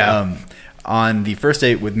fun. Yeah. On the first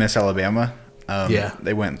date with Miss Alabama, Yeah.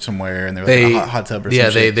 they went somewhere and they were in a hot tub or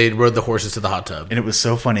something. Yeah, they rode the horses to the hot tub. And it was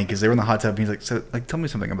so funny because they were in the hot tub and he's like, so, like, tell me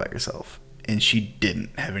something about yourself. And she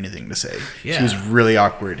didn't have anything to say. Yeah. She was really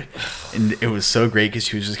awkward. And it was so great because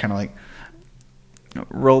she was just kind of like,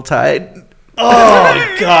 roll tide.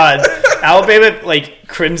 Oh God, Alabama like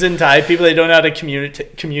Crimson Tide people. They don't know how to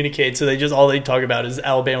communicate, so all they talk about is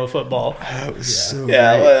Alabama football. That was so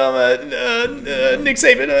Yeah, great. well, Nick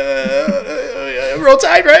Saban, Roll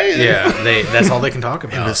Tide, right? Yeah, that's all they can talk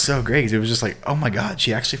It about. was so great 'cause it was just like, oh my God,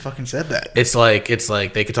 she actually fucking said that. It's like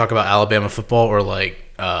they could talk about Alabama football or like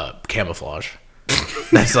camouflage.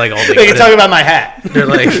 That's like all they They can talk about my hat. They're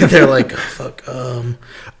like, oh, fuck.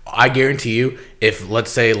 I guarantee you, if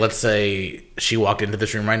let's say she walked into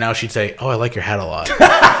this room right now, she'd say, "Oh, I like your hat a lot."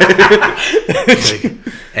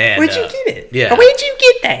 And, Where'd you get it? Yeah. Where'd you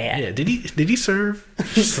get that? Yeah. Did he serve?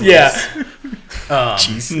 Yeah.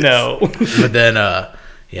 Jesus. No. But then,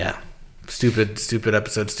 yeah, stupid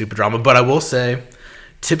episode, stupid drama. But I will say,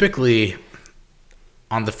 typically,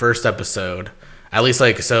 on the first episode, at least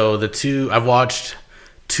I've watched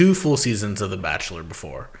 2 full seasons of The Bachelor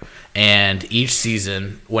before, and each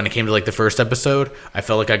season, when it came to like the first episode, I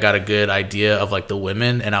felt like I got a good idea of like the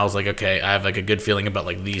women, and I was like, okay, I have like a good feeling about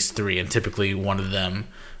like these 3, and typically one of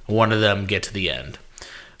them get to the end.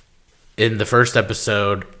 In the first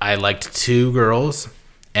episode, I liked 2 girls,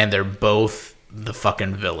 and they're both the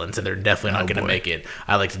fucking villains, and they're definitely not going to make it.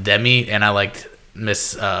 I liked Demi, and I liked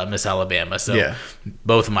Miss Alabama. So Yeah.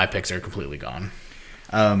 both of my picks are completely gone.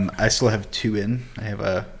 I still have 2 in. I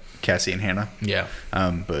have Cassie and Hannah. Yeah,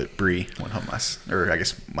 But Bree went home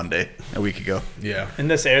Monday, a week ago. yeah,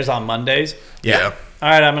 And this airs on Mondays. yeah. All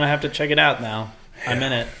right, I'm gonna have to check it out now. I'm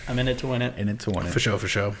in it. I'm in it to win it. And it's a one. For sure.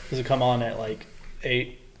 Does it come on at like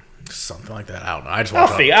 8? Something like that. I don't know. I just I'll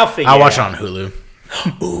watch figure I'll it watch it out. on Hulu.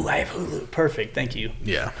 Ooh, I have Hulu. Perfect. Thank you.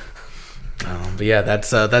 Yeah. But yeah,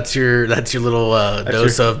 that's your little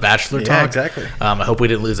dose of Bachelor Yeah, talk. exactly. I hope we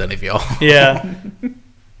didn't lose any of y'all. Yeah.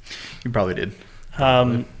 You probably did.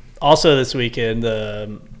 Also this weekend,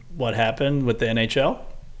 what happened with the NHL?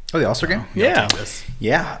 Oh, the All-Star game? Yeah. Take this.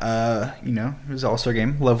 Yeah. It was an All-Star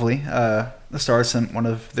game. Lovely. The Stars sent one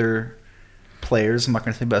of their players. I'm not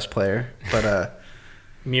going to say best player, but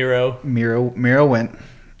Miro. Miro went.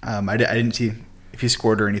 I didn't see if he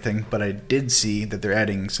scored or anything, but I did see that they're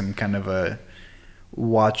adding some kind of a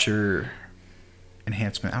watcher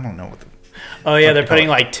enhancement. I don't know what the Oh yeah, they're they putting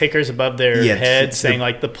call like tickers above their Yeah, heads, they're- saying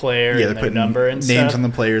like the player yeah, and they're their putting number and names stuff. on the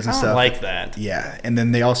players and I don't stuff. like that. Yeah, and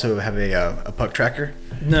then they also have a puck tracker.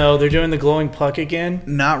 No, they're doing the glowing puck again.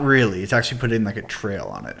 Not really. It's actually put in like a trail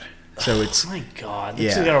on it, so it's Oh my god,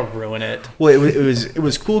 this Yeah. is gonna ruin it. well. It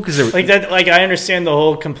was cool because there Like that. Like I understand the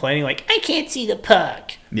whole complaining. Like I can't see the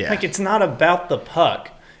puck. Yeah. Like it's not about the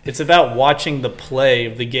puck. It's about watching the play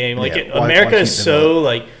of the game. Like Yeah, America watching is it so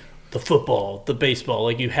like the football, the baseball.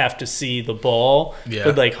 Like you have to see the ball. Yeah.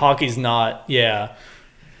 But like hockey's not. Yeah.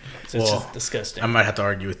 It's Well, just disgusting. I might have to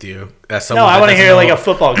argue with you. As No, someone I that want to doesn't hear like know- a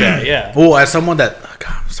football guy. Yeah. Well, as someone that,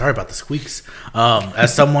 God, sorry about the squeaks.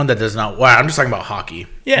 As someone that does not, well, I'm just talking about hockey.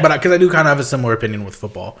 Yeah. But because I do kind of have a similar opinion with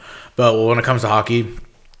football. But when it comes to hockey,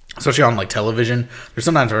 especially on like television, there's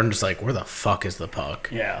sometimes where I'm just like, where the fuck is the puck?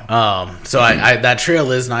 Yeah. So I that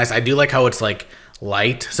trail is nice. I do like how it's like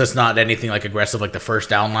light, so it's not anything like aggressive, like the first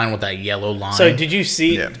down line with that yellow line. So did you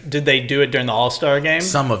see? Yeah. Did they do it during the All Star game?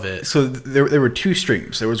 Some of it. So there were 2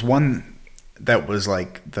 streams. There was one that was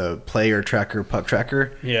like the player tracker, puck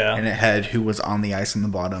tracker. Yeah. And it had who was on the ice on the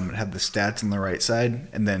bottom. It had the stats on the right side,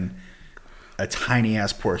 and then a tiny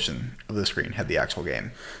ass portion of the screen had the actual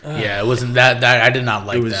game. Yeah, it wasn't that I did not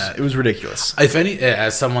like It was that. it was ridiculous. If any,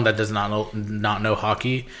 as someone that does not know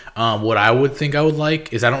hockey, what I would think I would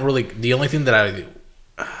like is I don't really. The only thing that I,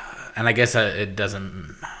 and I guess it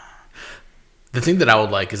doesn't. the thing that I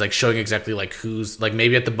would like is like showing exactly like who's like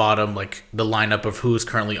maybe at the bottom like the lineup of who's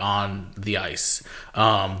currently on the ice.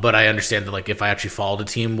 But I understand that like if I actually followed a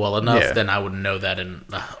team well enough, then I would know that in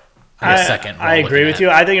a second. I agree with you.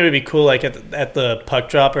 I think it would be cool like at the puck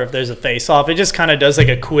drop or if there's a face off, it just kind of does like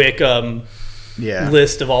a quick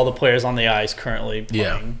list of all the players on the ice currently playing.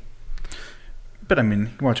 Yeah. But I mean,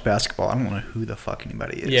 you watch basketball. I don't know who the fuck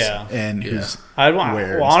anybody is. Yeah, and who's I'd want.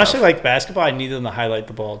 where. Well, and honestly, stuff. like basketball, I need them to highlight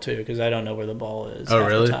the ball too because I don't know where the ball is. Oh, half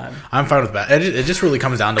really? The time. I'm fine with that. It just really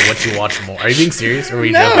comes down to what you watch more. Are you being serious, or were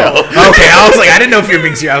you No. joking? Okay, I was like, I didn't know if you were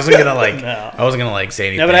being serious. I wasn't gonna like, No. I wasn't gonna like say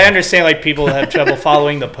anything. No, but I understand like people have trouble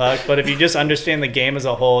following the puck. But if you just understand the game as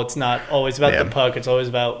a whole, it's not always about the puck. It's always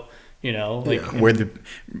about like where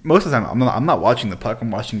most of the time I'm not watching the puck. I'm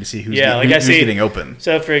watching to see who's I who's see. getting open.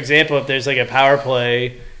 So, for example, if there's like a power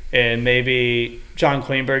play and maybe John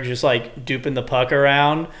Klingberg just like duping the puck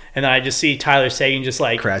around, and then I just see Tyler Seguin just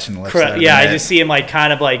like Crashing the left side of the I net. just see him like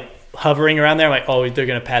kind of like hovering around there. I'm like, oh, they're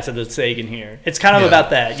gonna pass it to Seguin here. It's kind of about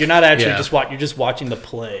that. You're not actually you're just watching the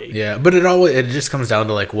play. Yeah, but it just comes down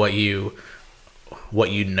to like what you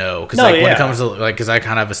know, because when it comes to like, because I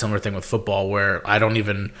kind of have a similar thing with football where I don't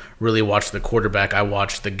even really watch the quarterback. I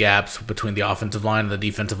watch the gaps between the offensive line and the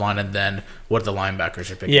defensive line, and then what the linebackers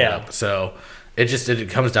are picking up. So it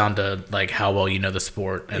comes down to like how well you know the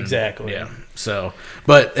sport. And, exactly. Yeah. So,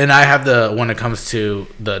 and I have when it comes to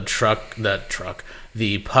the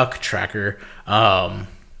puck tracker.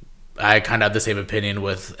 I kind of have the same opinion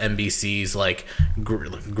with NBC's like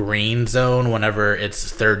green zone whenever it's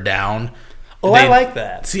third down. Oh, I like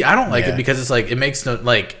that. See, I don't like it because it's like it makes no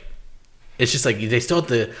like. It's just like they still have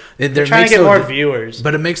to. They're trying to get more viewers,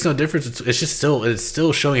 but it makes no difference. It's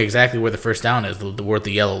still showing exactly where the first down is, where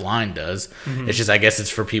the yellow line does. Mm-hmm. It's just I guess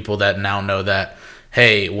it's for people that now know that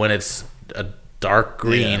hey, when it's a dark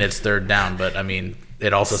green, it's third down. But I mean,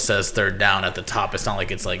 it also says third down at the top. It's not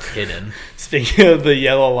like it's like hidden. Speaking of the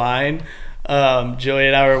yellow line. Joey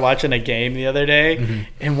and I were watching a game the other day,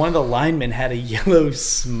 and one of the linemen had a yellow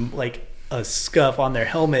a scuff on their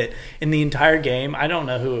helmet in the entire game. I don't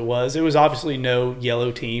know who it was. It was obviously no yellow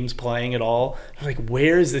teams playing at all. I was like,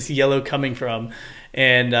 where is this yellow coming from?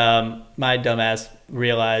 And my dumbass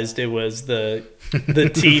realized it was the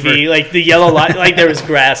TV, like the yellow light, like there was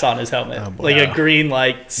grass on his helmet, like a green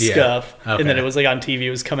scuff, and then it was like on TV.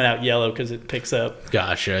 It was coming out yellow because it picks up.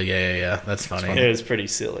 Gotcha. Yeah. That's funny. It was pretty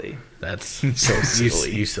silly. That's so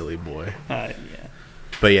silly. You silly boy. Yeah.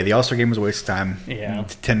 But yeah, the All-Star game was a waste of time. Yeah.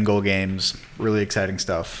 10 goal games, really exciting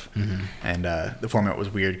stuff. Mm-hmm. And the format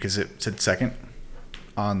was weird because it said second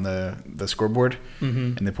on the scoreboard,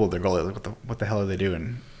 and they pulled their goalie. Like, what the hell are they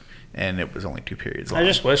doing? And it was only 2 periods long. I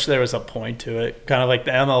just wish there was a point to it, kind of like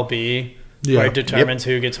the MLB, where it determines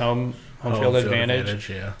who gets home field advantage.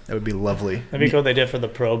 Yeah, that would be lovely. That'd be cool. They did for the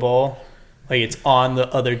Pro Bowl. Like it's on the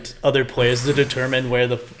other players to determine where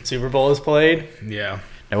the Super Bowl is played. Yeah.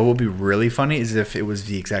 Now, what would be really funny is if it was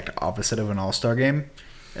the exact opposite of an All-Star game,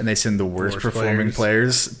 and they send the worst performing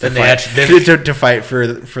players to fight for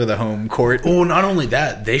the home court. Oh, not only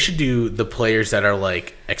that, they should do the players that are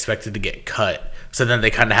like expected to get cut. So then they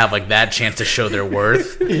kind of have like that chance to show their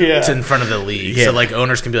worth in front of the league. Yeah. So like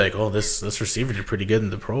owners can be like, oh, this receiver did pretty good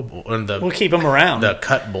in the Pro Bowl. Or we'll keep him around. The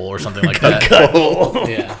cut bowl or something like that. Cut bowl.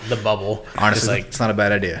 Yeah, the bubble. Honestly, it's not a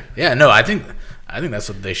bad idea. Yeah, no, I think that's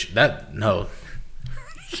what they should.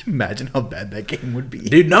 Imagine how bad that game would be,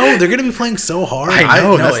 dude. No, they're gonna be playing so hard. I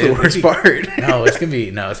know that's the worst part. It's gonna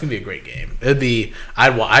be a great game.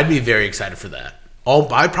 I'd be very excited for that.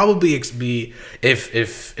 I'd probably be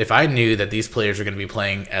if I knew that these players are gonna be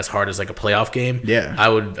playing as hard as like a playoff game. Yeah, I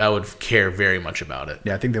would care very much about it.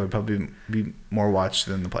 Yeah, I think they would probably be more watched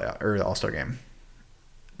than the playoff or the All-Star game.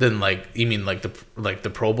 Then like you mean like the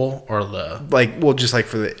Pro Bowl or the just like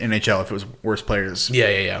for the NHL if it was worst players.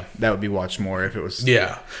 Yeah. That would be watched more if it was.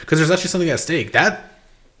 Yeah, because there's actually something at stake.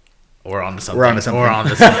 We're on to something.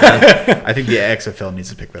 I think the XFL needs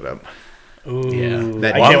to pick that up. Ooh, yeah.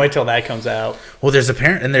 I can't wait till that comes out. Well, there's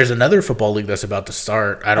another football league that's about to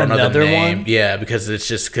start. I don't know the name. One? Yeah, because it's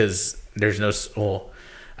just because there's no. Well,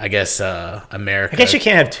 I guess America. I guess you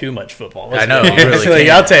can't have too much football. I know. You really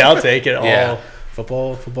I'll take it all. Yeah.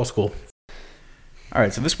 Football's cool. All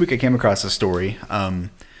right, so this week I came across a story.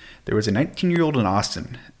 There was a 19-year-old in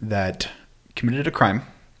Austin that committed a crime,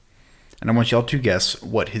 and I want y'all to guess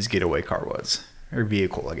what his getaway car was, or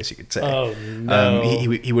vehicle, I guess you could say. Oh, no.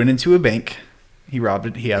 He went into a bank, he robbed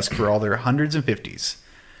it, he asked for all their hundreds and fifties.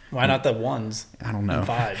 Why not the ones? I don't know. And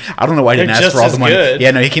fives. I don't know why he didn't ask for all the money. Good.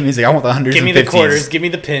 Yeah, no, he came in, he's like, I want the hundreds and fifties. Give me the quarters, give me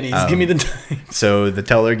the pennies, give me the dimes. So the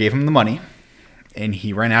teller gave him the money, and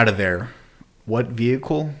he ran out of there. What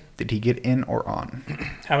vehicle did he get in or on?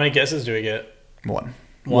 How many guesses do we get? One.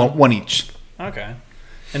 One? One each. Okay.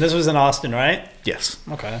 And this was in Austin, right? Yes.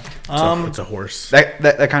 Okay. It's a horse.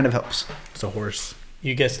 That kind of helps. It's a horse.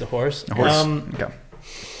 You guessed a horse. A horse. Okay.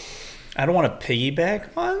 I don't want to piggyback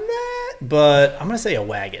on that, but I'm gonna say a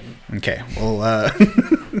wagon. Okay. Well,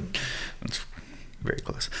 that's very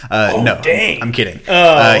close. No, dang. I'm kidding.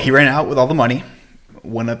 Oh. He ran out with all the money,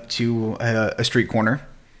 went up to a street corner,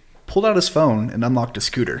 pulled out his phone, and unlocked a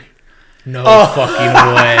scooter. No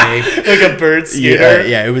fucking way. Like a bird scooter.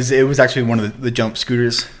 Yeah. It was actually one of the jump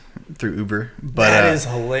scooters through Uber. But That is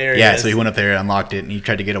hilarious. Yeah, so he went up there, unlocked it, and he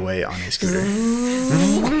tried to get away on his scooter,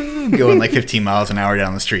 going like 15 miles an hour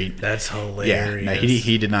down the street. That's Yeah, hilarious. no,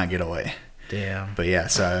 he did not get away. Damn. But yeah,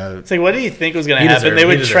 so It's like, what do you think was gonna He happen? deserved- They he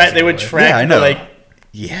would deserves They would it. track Yeah, I the know. like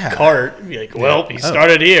yeah, cart. Be like, well, he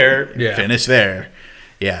started here. Yeah. finish there.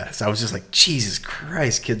 Yeah, so I was just like, Jesus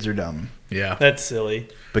Christ, kids are dumb. Yeah. That's silly.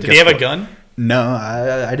 But Did he have guess a gun? No,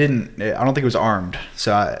 I didn't. I don't think it was armed.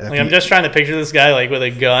 So I Like, I'm just trying to picture this guy like with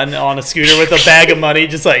a gun on a scooter with a bag of money,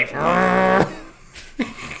 just like.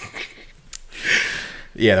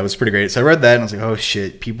 yeah, that was pretty great. So I read that and I was like, oh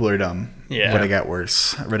shit, people are dumb. Yeah. But it got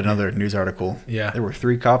worse. I read another news article. Yeah. There were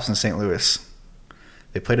 3 cops in St. Louis.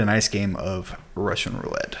 They played a nice game of Russian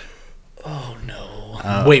roulette. Oh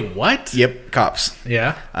no. Wait, what? Yep, cops.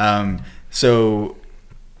 Yeah. So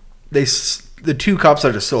the 2 cops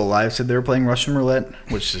that are still alive said they were playing Russian roulette,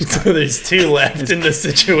 which is So there's 2 left in this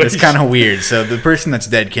situation. it's kind of weird. So the person that's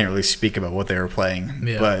dead can't really speak about what they were playing.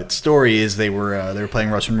 Yeah. But story is they were playing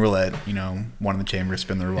Russian roulette. You know, one in the chamber,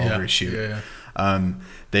 spin the revolver, shoot. Yeah.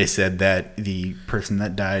 They said that the person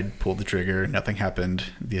that died pulled the trigger, nothing happened.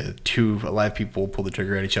 The 2 alive people pulled the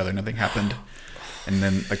trigger at each other, nothing happened. And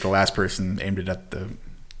then like the last person aimed it at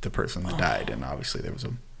the person that died, and obviously there was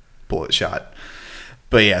a bullet shot.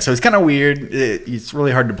 But yeah, so it's kind of weird. It's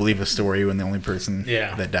really hard to believe a story when the only person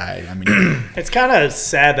that died. I mean, It's kind of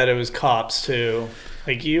sad that it was cops too.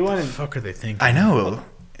 Like you What want the fuck are they thinking? I know.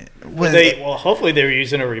 well, hopefully they were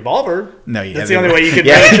using a revolver. No, yeah, That's they the only were. way you could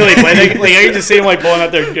Yeah. actually play. Like I can just see them like pulling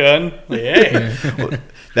out their gun. Like, hey,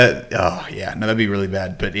 No, that'd be really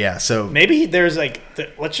bad. But yeah, so maybe there's like,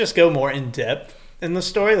 let's just go more in depth in the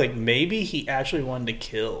story. Like maybe he actually wanted to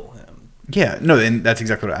kill him. yeah, no, and that's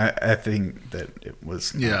exactly what I think that it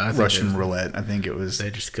was. Yeah, I think Russian it is. roulette. I think it was. They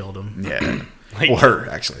just killed him. Yeah, Like- well, her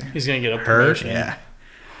actually. He's gonna get a Her? promotion. Yeah.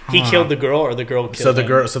 He killed the girl, or the girl killed So the him?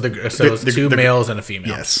 girl, so it's The- 2 the- males and a female.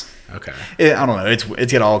 Yes. Okay. I don't know. It's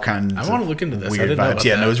got all kinds. I wanna of look into this. I Weird didn't know vibes. about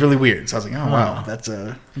Yeah, that. no, it was really weird. So I was like, oh wow,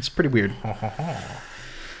 it's pretty weird.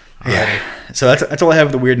 Yeah. So that's all I have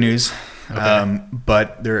with the weird news.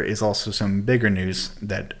 But there is also some bigger news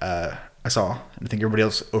that I saw, and I think everybody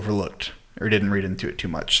else overlooked or didn't read into it too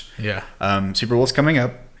much. Yeah. Super Bowl's coming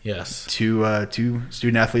up. Yes. Two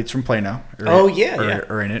student athletes from Plano.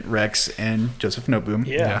 Are in it. Rex and Joseph Noteboom.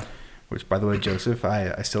 Yeah. Which, by the way, Joseph,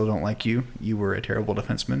 I still don't like you. You were a terrible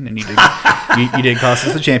defenseman, and you did you did cost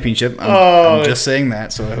us the championship. I'm just saying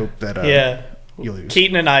that, so I hope that you lose.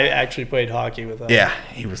 Keaton and I actually played hockey with him. Yeah,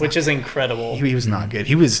 he was. Which is incredible. He was not good.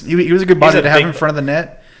 He was a good body a to have big- in front of the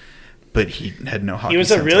net, but he had no hockey. He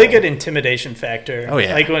was a sense really at all. good intimidation factor. Oh,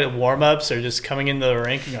 yeah. Like when warm-ups or just coming into the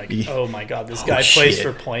rink and you're like, oh my god, this guy shit. plays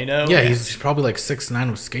for Plano. Yeah, he's probably like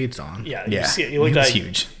 6'9" with skates on. Yeah, Yeah, he he looked was like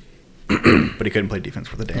huge, but he couldn't play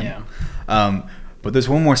defense worth a damn. Yeah. But there's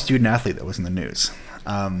one more student athlete that was in the news.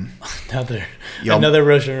 another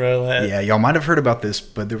Russian roulette. Yeah, y'all might have heard about this,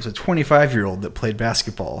 but there was a 25-year-old that played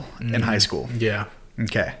basketball in high school. Yeah.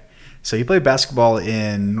 Okay. So he played basketball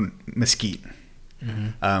in Mesquite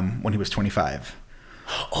when he was 25.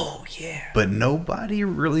 Oh yeah. But nobody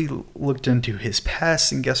really looked into his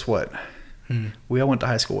past, and guess what? We all went to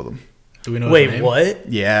high school with him. Do we know his Wait, name?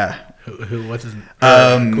 what? Yeah. Who what's his name?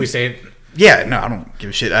 Um, Can we say it? Yeah, no, I don't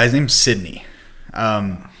give a shit. His name's Sydney.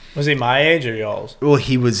 Was he my age or y'all's? Well,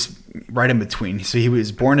 he was right in between. So he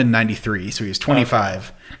was born in 93, so he was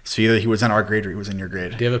 25. So either he was in our grade or he was in your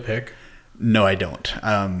grade. Do you have a pick? No, I don't.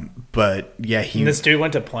 But yeah, And this dude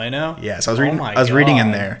went to Plano? Yeah, so I was reading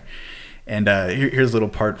in there. And here's a little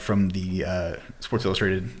part from the Sports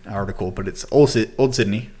Illustrated article, but it's old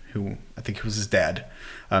Sydney, who I think was his dad.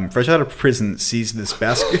 Fresh out of prison, sees this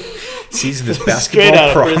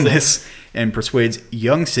basketball promise and persuades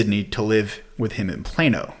young Sydney to live with him in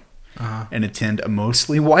Plano and attend a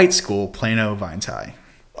mostly white school, Plano Vines High.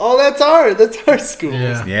 Oh, that's our school.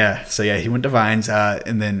 Yeah. Yeah, so yeah, he went to Vines,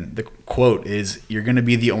 and then the quote is, "You're going to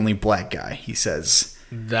be the only black guy," he says.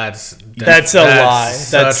 That's a lie.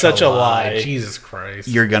 That's such a lie. Jesus Christ.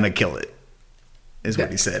 You're going to kill it. is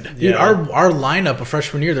what he said. Dude, Yeah. our lineup of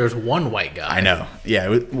freshman year, there was one white guy. I know. Yeah.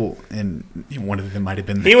 Well, and one of them might have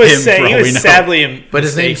been He was him for all we know. sadly But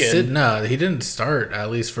his name's mistaken. Sid. No, he didn't start,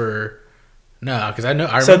 at least for. No, because I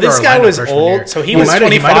remember. So this our guy lineup was freshman old, year. so he was might have-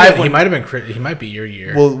 25 He when- might have been. He might be your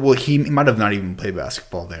year. Well, he might have not even played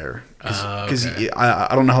basketball there because Okay.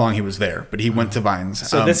 I don't know how long he was there, but he went to Vines.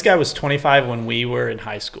 So this guy was 25 when we were in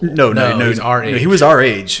high school. No, he's our no, age. he was our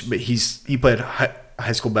age, but he played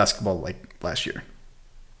high school basketball like last year.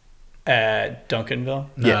 At Duncanville.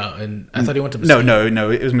 no, yeah. and I thought he went to. No, Mesquite. no,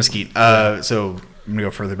 it was Mesquite. So I'm gonna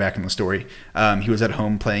go further back in the story. He was at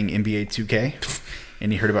home playing NBA 2K,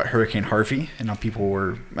 and he heard about Hurricane Harvey and how people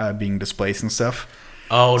were being displaced and stuff.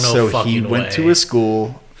 Oh no! So fucking he went way. to a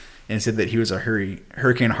school and said that he was a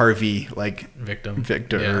Hurricane Harvey like victim.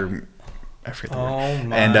 victor. Yeah. Or, I forget the word. Oh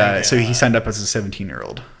my And so he God. signed up as a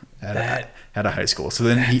 17-year-old That- at a high school. So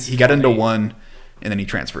then he That's got into funny. one, and then he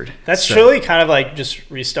transferred. That's So, truly kind of like just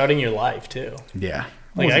restarting your life too. Yeah.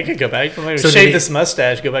 Like I could go back, like, So did shave he- this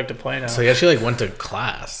mustache, go back to Plano. So he actually like went to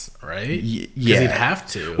class, right? Yeah. Because he'd have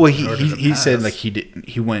to. Well, in order to he said pass. like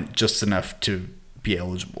he went just enough to be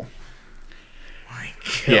eligible.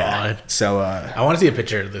 God. Yeah. So I want to see a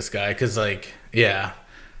picture of this guy because, like, yeah,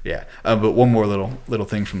 yeah. But one more little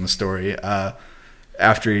thing from the story.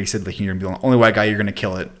 After he said like you're gonna be the only white guy, you're gonna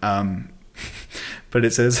kill it. But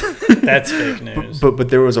it says That's fake news. but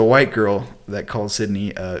there was a white girl that called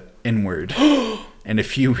Sydney N-word. And a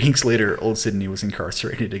few weeks later, old Sydney was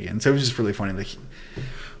incarcerated again. So it was just really funny. Like,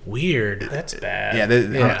 weird. That's bad. yeah,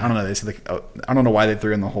 Yeah. I don't know. They said like, I don't know why they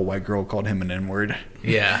threw in the whole white girl called him an N-word.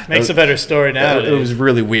 Yeah, Makes a better story now. It was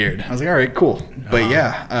really weird. I was like, all right, cool. But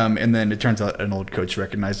yeah, and then it turns out an old coach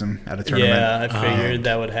recognized him at a tournament. Yeah, I figured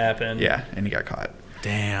that would happen. Yeah, and he got caught.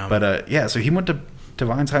 damn. But yeah, so he went to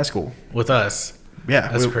Vines High School. with us, Yeah,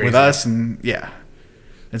 That's with crazy. us, and yeah,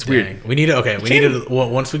 it's weird. dang. We need to. Okay, we need to.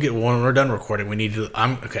 Once when we're done recording, we need to.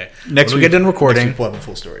 Okay. Next when week, we get done recording. next week we'll have a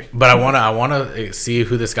full story. But I wanna see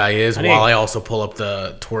who this guy is I need- while I also pull up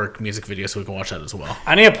the twerk music video so we can watch that as well.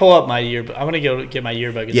 I need to pull up my yearbook. I'm gonna go get my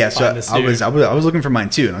yearbook and Yeah, find so this I dude. was looking for mine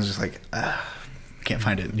too, and I was just like, can't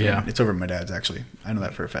find it. Yeah. It's over at my dad's actually. I know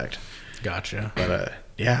that for a fact. Gotcha. But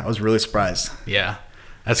yeah, I was really surprised. Yeah,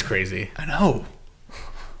 that's crazy. I know.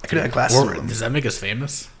 I could have had glasses with him. Does that make us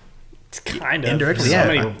famous? It's kind of Indirectly, so yeah.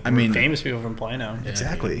 many I mean- famous people from Plano.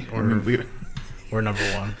 Exactly. Or I mean, we're number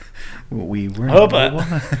one. we were. I hope. number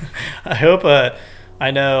one. I hope.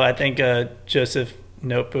 I know. I think Joseph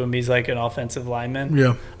Noteboom. He's like an offensive lineman.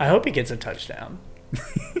 Yeah. I hope he gets a touchdown.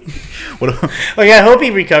 What? Like I hope he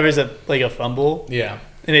recovers a fumble. Yeah.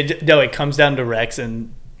 And it comes down to Rex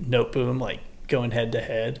and Noteboom like going head to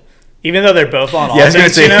head. Even though they're both on Yeah, I was gonna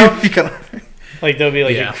offense, say. you know, you gotta- like there'll be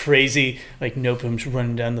like Yeah. a crazy like Noteboom's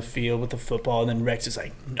running down the field with the football, and then Rex is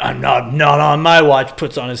like, "I'm not on my watch."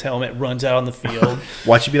 Puts on his helmet, runs out on the field.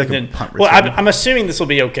 Watch it be like then, a punt well, return. I'm assuming this will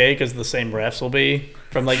be okay because the same refs will be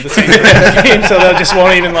from like the same game, so they'll just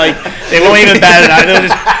won't even like they won't even bat an eye. They'll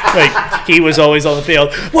just like he was always on the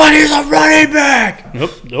field. What is a running back?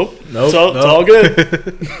 Nope. It's all good.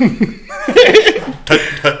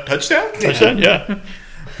 Touchdown. Touchdown, yeah.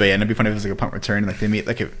 But yeah, it'd be funny if it was like a punt return, like they meet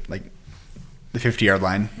like the 50-yard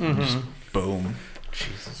line, and just boom,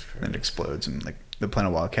 Jesus Christ. then it explodes, and like the Plano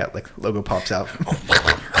Wildcat like logo pops out.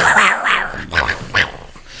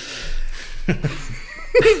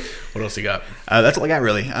 What else you got? That's all I got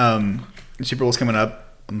really. The Super Bowl's coming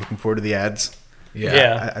up. I'm looking forward to the ads.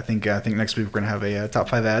 Yeah. I think next week we're gonna have a top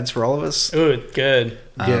 5 ads for all of us. Ooh, good.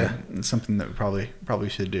 Yeah. It's something that we probably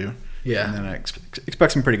should do. Yeah. and then I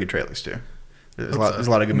expect some pretty good trailers too. There's a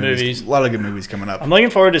lot of good Movies. movies. A lot of good movies coming up. I'm looking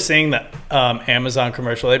forward to seeing the Amazon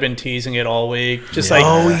commercial. They've been teasing it all week. Just like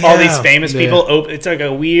Oh, all these yeah. famous people. It's like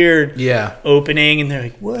a weird Yeah. opening, and they're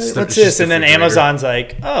like, "What? It's What's just this?" a And then refrigerator. Amazon's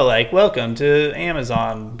like, "Oh, like welcome to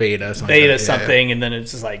Amazon Beta. Something. beta Yeah, something," and then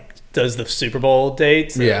it's just like does the Super Bowl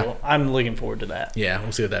date. So Yeah. I'm looking forward to that. Yeah,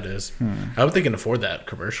 we'll see what that is. I don't think I can afford that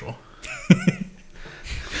commercial.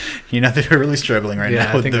 You know they're really struggling right Yeah,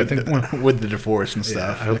 now I with, think- with the divorce and Yeah,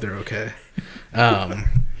 stuff. I hope they're okay. But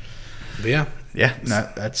yeah. Yeah, no,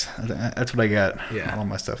 that's what I got. Yeah. All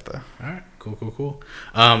my stuff though. All right, cool.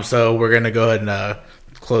 So we're gonna go ahead and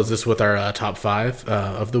close this with our top 5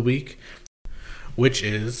 of the week, which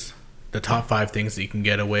is the top 5 things that you can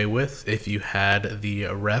get away with if you had the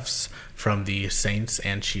refs from the Saints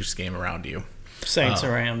and Chiefs game around you. Saints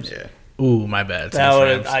and Rams. Yeah. Ooh, my bad. That Saints,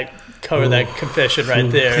 would Rams. I covered that confession right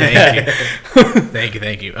there.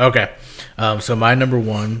 Thank you. Okay. So my number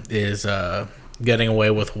 1 is getting away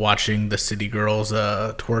with watching the City Girls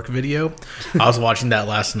twerk video. I was watching that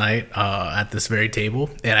last night at this very table,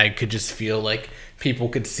 and I could just feel like people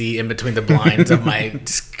could see in between the blinds of my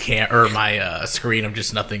screen of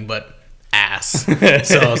just nothing but ass.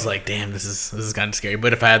 So I was like, damn, this is kind of scary.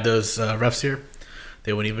 But if I had those refs here,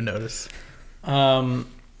 they wouldn't even notice.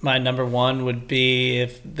 My number one would be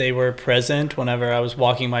if they were present whenever I was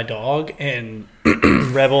walking my dog and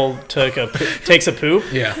Rebel takes a poop.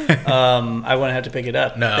 Yeah. I wouldn't have to pick it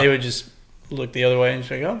up. No. They would just look the other way and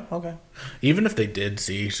just like, oh, okay. Even if they did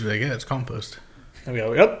see, she'd be like, yeah, it's compost. And we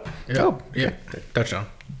go, yep. Yeah. Oh, Yeah. Touchdown.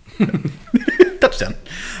 Touchdown.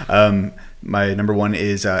 My number one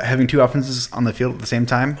is having two offenses on the field at the same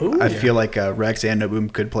time. Ooh, I feel like Rex and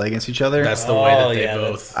Noboom could play against each other. That's the way that Oh, they yeah,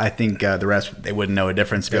 both. I think the rest, they wouldn't know a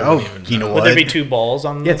difference. They Oh, wouldn't even you know know. what? Would there be two balls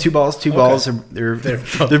on Yeah, the- two balls. Okay.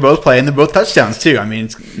 They're both playing. They're both touchdowns too. I mean,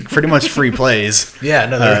 it's pretty much free plays. Yeah,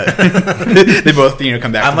 no, They both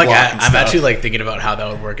come back. I'm to like, block and I'm stuff. actually like thinking about how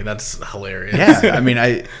that would work, and that's hilarious. Yeah, I mean,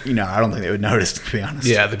 I don't think they would notice, to be honest.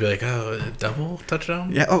 Yeah, they'd be like, oh, double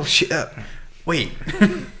touchdown? Yeah. Oh shit. Wait. All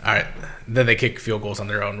right. Then they kick field goals on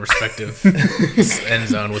their own respective end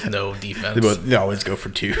zone with no defense. They always go for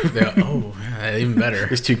two. Oh, yeah, even better.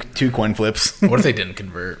 There's two coin flips. What if they didn't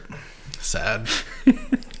convert? Sad.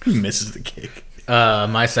 He misses the kick.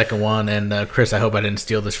 My second one, and Chris, I hope I didn't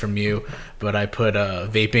steal this from you, but I put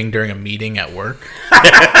vaping during a meeting at work.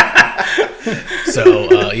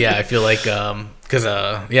 So yeah, I feel like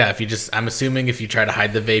because I'm assuming if you try to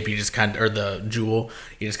hide the vape, you just or the jewel,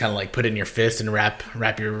 you just kind of like put it in your fist and wrap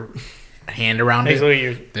your hand around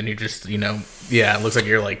it. Then you just it looks like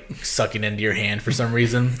you're like sucking into your hand for some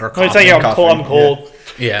reason, or Oh, it's like I'm cold.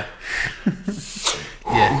 Yeah.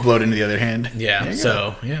 Yeah. Blow it into the other hand. Yeah.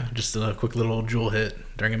 So yeah, just a quick little jewel hit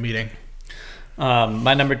during a meeting.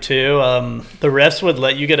 My number two, the refs would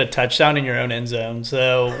let you get a touchdown in your own end zone.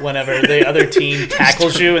 So whenever the other team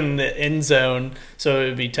tackles you in the end zone, so it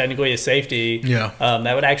would be technically a safety. Yeah.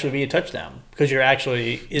 That would actually be a touchdown because you're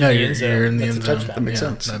actually in the end zone. You're in the That's end a zone. touchdown. That makes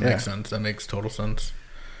sense. That Yeah. makes sense. That makes total sense.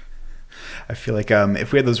 I feel like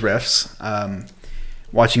if we had those refs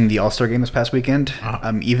watching the All-Star game this past weekend,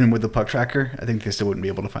 even with the puck tracker, I think they still wouldn't be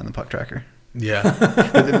able to find the puck tracker. Yeah.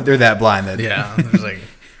 They're that blind that. Yeah. It's like,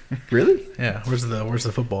 Really? yeah. Where's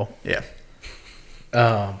the football? Yeah.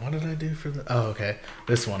 What did I do for the? Oh, okay.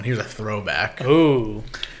 This one. Here's a throwback. Ooh.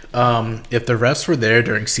 If the refs were there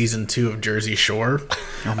during season 2 of Jersey Shore,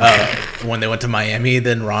 when they went to Miami,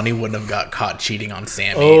 then Ronnie wouldn't have got caught cheating on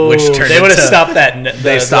Sammy, Oh, which turned they would have into- stopped that.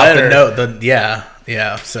 They stopped the note.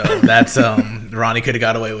 Yeah. So that's Ronnie could have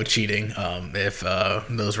got away with cheating if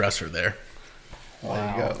those refs were there.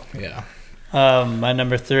 There you go. Yeah. My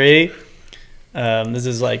number three. This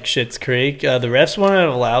is like Schitt's Creek. The refs wouldn't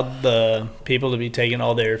have allowed the people to be taking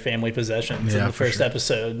all their family possessions in Yeah, the for first sure.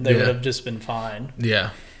 episode. They Yeah. would have just been fine.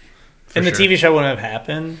 Yeah. And the sure. TV show wouldn't have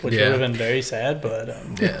happened, which Yeah. would have been very sad. But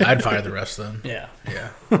Yeah, I'd fire the refs then. yeah. Yeah,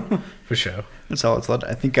 for sure. That's all it's left.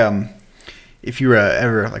 I think if you were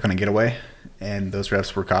ever like on a getaway and those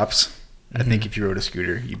refs were cops, I think if you rode a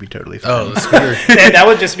scooter, you'd be totally fine. Oh, the scooter. That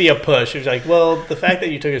would just be a push. It was like, well, the fact that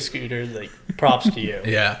you took a scooter, like, props to you.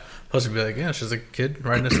 Yeah. Supposed to be like, yeah, she's a kid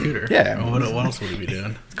riding a scooter. Yeah. What else would he be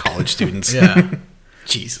doing? College students. Yeah.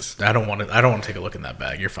 Jesus. I don't want to take a look in that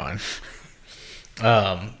bag. You're fine.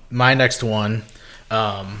 My next one,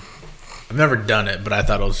 I've never done it, but I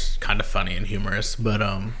thought it was kind of funny and humorous. But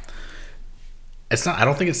it's not. I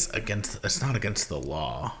don't think it's not against the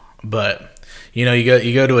law. But you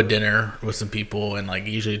go to a dinner with some people, and like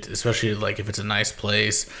usually, especially like if it's a nice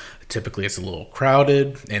place, typically it's a little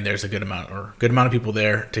crowded, and there's a good amount of people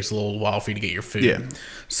there. It takes a little while for you to get your food. Yeah.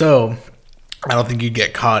 So I don't think you'd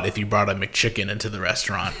get caught if you brought a McChicken into the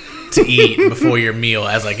restaurant to eat before your meal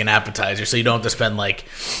as like an appetizer. So you don't have to spend like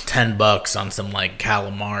 $10 on some like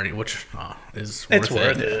calamari, which is worth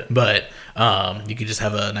it. But you could just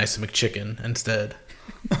have a nice McChicken instead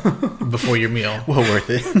before your meal. Well worth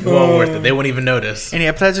it. Well worth it. They wouldn't even notice. Any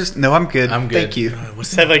appetizers? No, I'm good. I'm good. Thank you.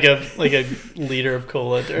 What's Just have like a liter of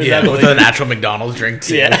cola. Or is yeah, that with like, an actual McDonald's drink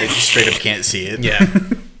too. Yeah. They just straight up can't see it. Yeah.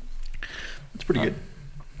 It's pretty good.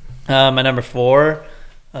 my number four.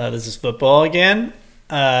 This is football again.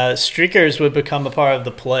 Streakers would become a part of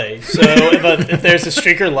the play. So if there's a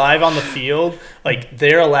streaker live on the field, like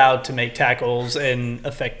they're allowed to make tackles and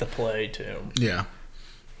affect the play too. Yeah.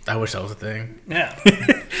 I wish that was a thing. Yeah.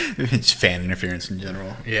 It's fan interference in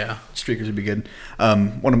general. Yeah. Streakers would be good.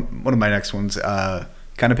 One of my next ones, kind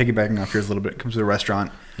of piggybacking off yours a little bit, comes to a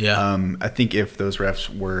restaurant. Yeah. I think if those refs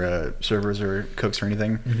were servers or cooks or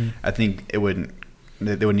anything, I think they wouldn't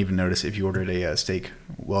even notice if you ordered a steak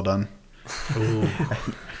well done. Ooh.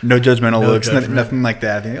 No judgmental No looks, judgment. nothing like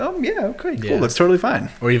that. I think, oh yeah, okay, cool, Yeah. that's totally fine.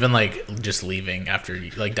 Or even like just leaving after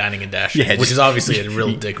like dining and dashing, Yeah, which just- is obviously a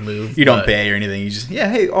real dick move. You don't but- pay or anything. You just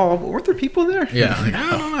weren't there people there? Yeah, like, I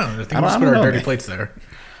don't know. I think I we'll just don't put our know, dirty man. plates there.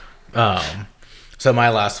 So my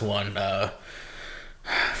last one,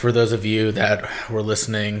 for those of you that were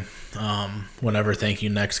listening, whenever Thank You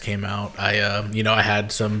Next came out, I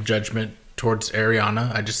had some judgment towards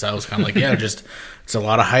Ariana. I was kind of like, yeah, just it's a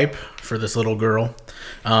lot of hype for this little girl,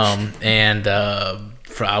 I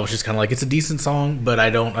was just kind of like, it's a decent song, but I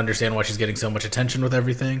don't understand why she's getting so much attention with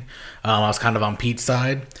everything. I was kind of on Pete's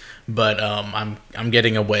side, but I'm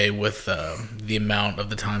getting away with the amount of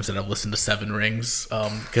the times that I've listened to Seven Rings,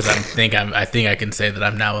 because I think I can say that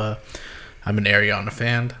I'm an Ariana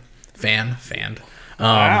fan.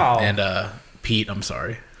 Wow. And Pete, I'm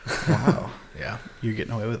sorry. Wow, Yeah, you're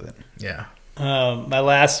getting away with it. yeah. My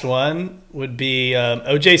last one would be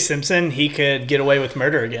O.J. Simpson. He could get away with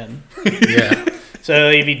murder again. Yeah. So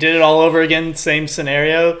if he did it all over again, same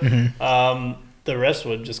scenario, Mm-hmm. the rest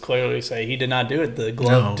would just clearly say he did not do it. The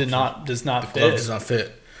glove No, does not Glove fit. does not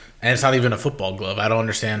fit. And it's not even a football glove. I don't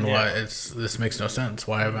understand why Yeah. this makes no sense.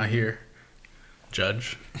 Why am I here?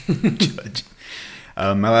 Judge. Judge.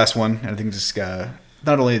 My last one, I think just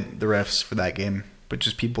not only the refs for that game, but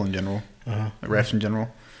just people in general, the refs in general.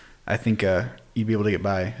 I think you'd be able to get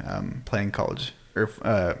by playing college or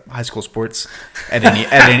high school sports at any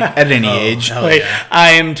age. hell Wait, yeah. I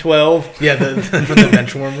am 12. Yeah, for the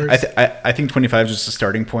bench warmers. I think 25 is just a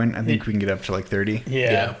starting point. I think we can get up to like 30.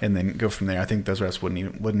 Yeah. Yeah. And then go from there. I think those refs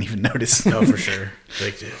wouldn't even notice. No, for sure.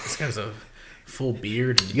 Like, dude, this guy's a full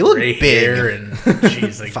beard and You look gray big. hair and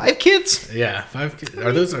jeez, like 5 kids? yeah, 5 kids.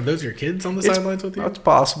 Are those your kids on the sidelines with you? It's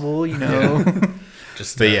possible, you know.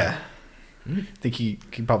 Just But yeah, I think he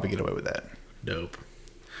can probably get away with that. dope.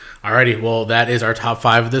 Alrighty, well, that is our top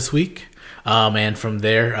 5 this week. And from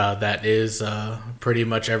there, that is pretty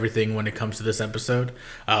much everything when it comes to this episode.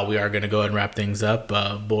 We are going to go ahead and wrap things up.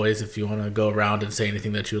 Boys, if you want to go around and say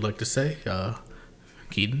anything that you would like to say,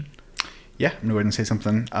 Keaton. Yeah, I'm going to go ahead and say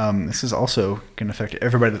something. This is also going to affect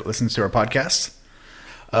everybody that listens to our podcast.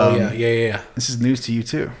 Oh, yeah. This is news to you,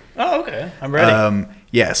 too. Oh, okay. I'm ready.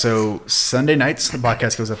 Yeah, so Sunday nights, the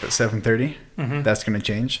podcast goes up at 7:30. That's going to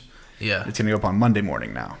change. Yeah. It's going to go up on Monday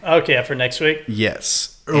morning now. Okay, for next week.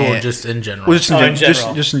 Yes. Or And- just in general. Well, just in, Oh, in just,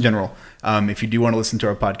 general. just in general. If you do want to listen to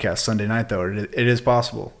our podcast Sunday night, though, it is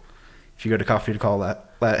possible. If you go to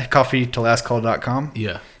coffeetolastcall.com,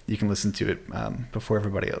 Yeah. you can listen to it before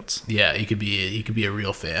everybody else. Yeah, you could be a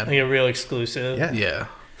real fan. Like a real exclusive. Yeah. Yeah.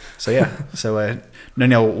 So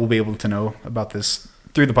Danielle will be able to know about this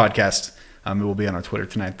through the podcast. It will be on our Twitter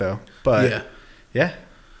tonight, though. But Yeah.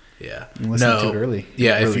 you can listen to it early.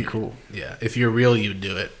 Yeah, It's if really you, cool. Yeah, if you're real, you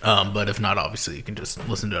do it. But if not, obviously, you can just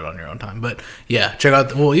listen to it on your own time. But yeah, check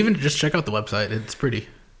out. Even just check out the website. It's pretty.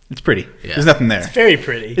 It's pretty. Yeah. There's nothing there. It's very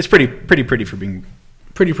pretty. It's pretty for being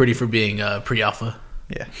Pretty for being pre-alpha.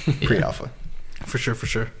 pre-alpha. For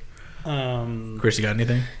sure. Um, Chris, you got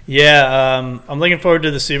anything? Yeah, I'm looking forward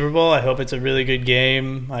to the Super Bowl. I hope it's a really good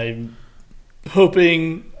game. I'm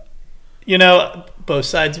hoping, both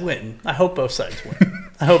sides win. I hope both sides win.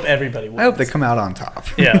 I hope everybody wins. I hope they come out on top.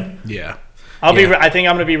 Yeah. Yeah. I think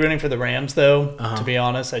I'm going to be rooting for the Rams, though, Uh-huh. to be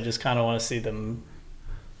honest. I just kind of want to see them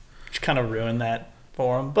just kind of ruin that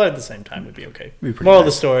for them. But at the same time, it'd be okay. Be pretty Moral of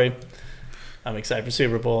the nice. story, I'm excited for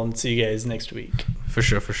Super Bowl and see you guys next week. For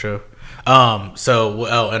sure. And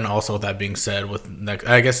also with that being said,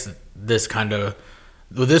 I guess this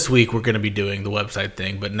week we're going to be doing the website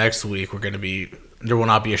thing, but next week there will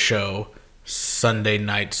not be a show Sunday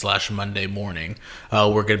night / Monday morning.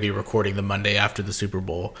 We're going to be recording the Monday after the Super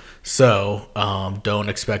Bowl, so don't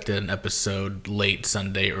expect an episode late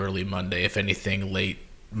Sunday, early Monday. If anything, late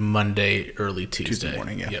Monday, early Tuesday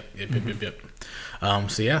morning, yeah. Yep.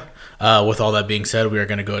 With all that being said, we are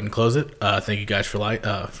going to go ahead and close it. Thank you guys for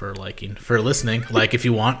listening. Like if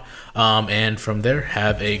you want, and from there,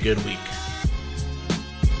 have a good week.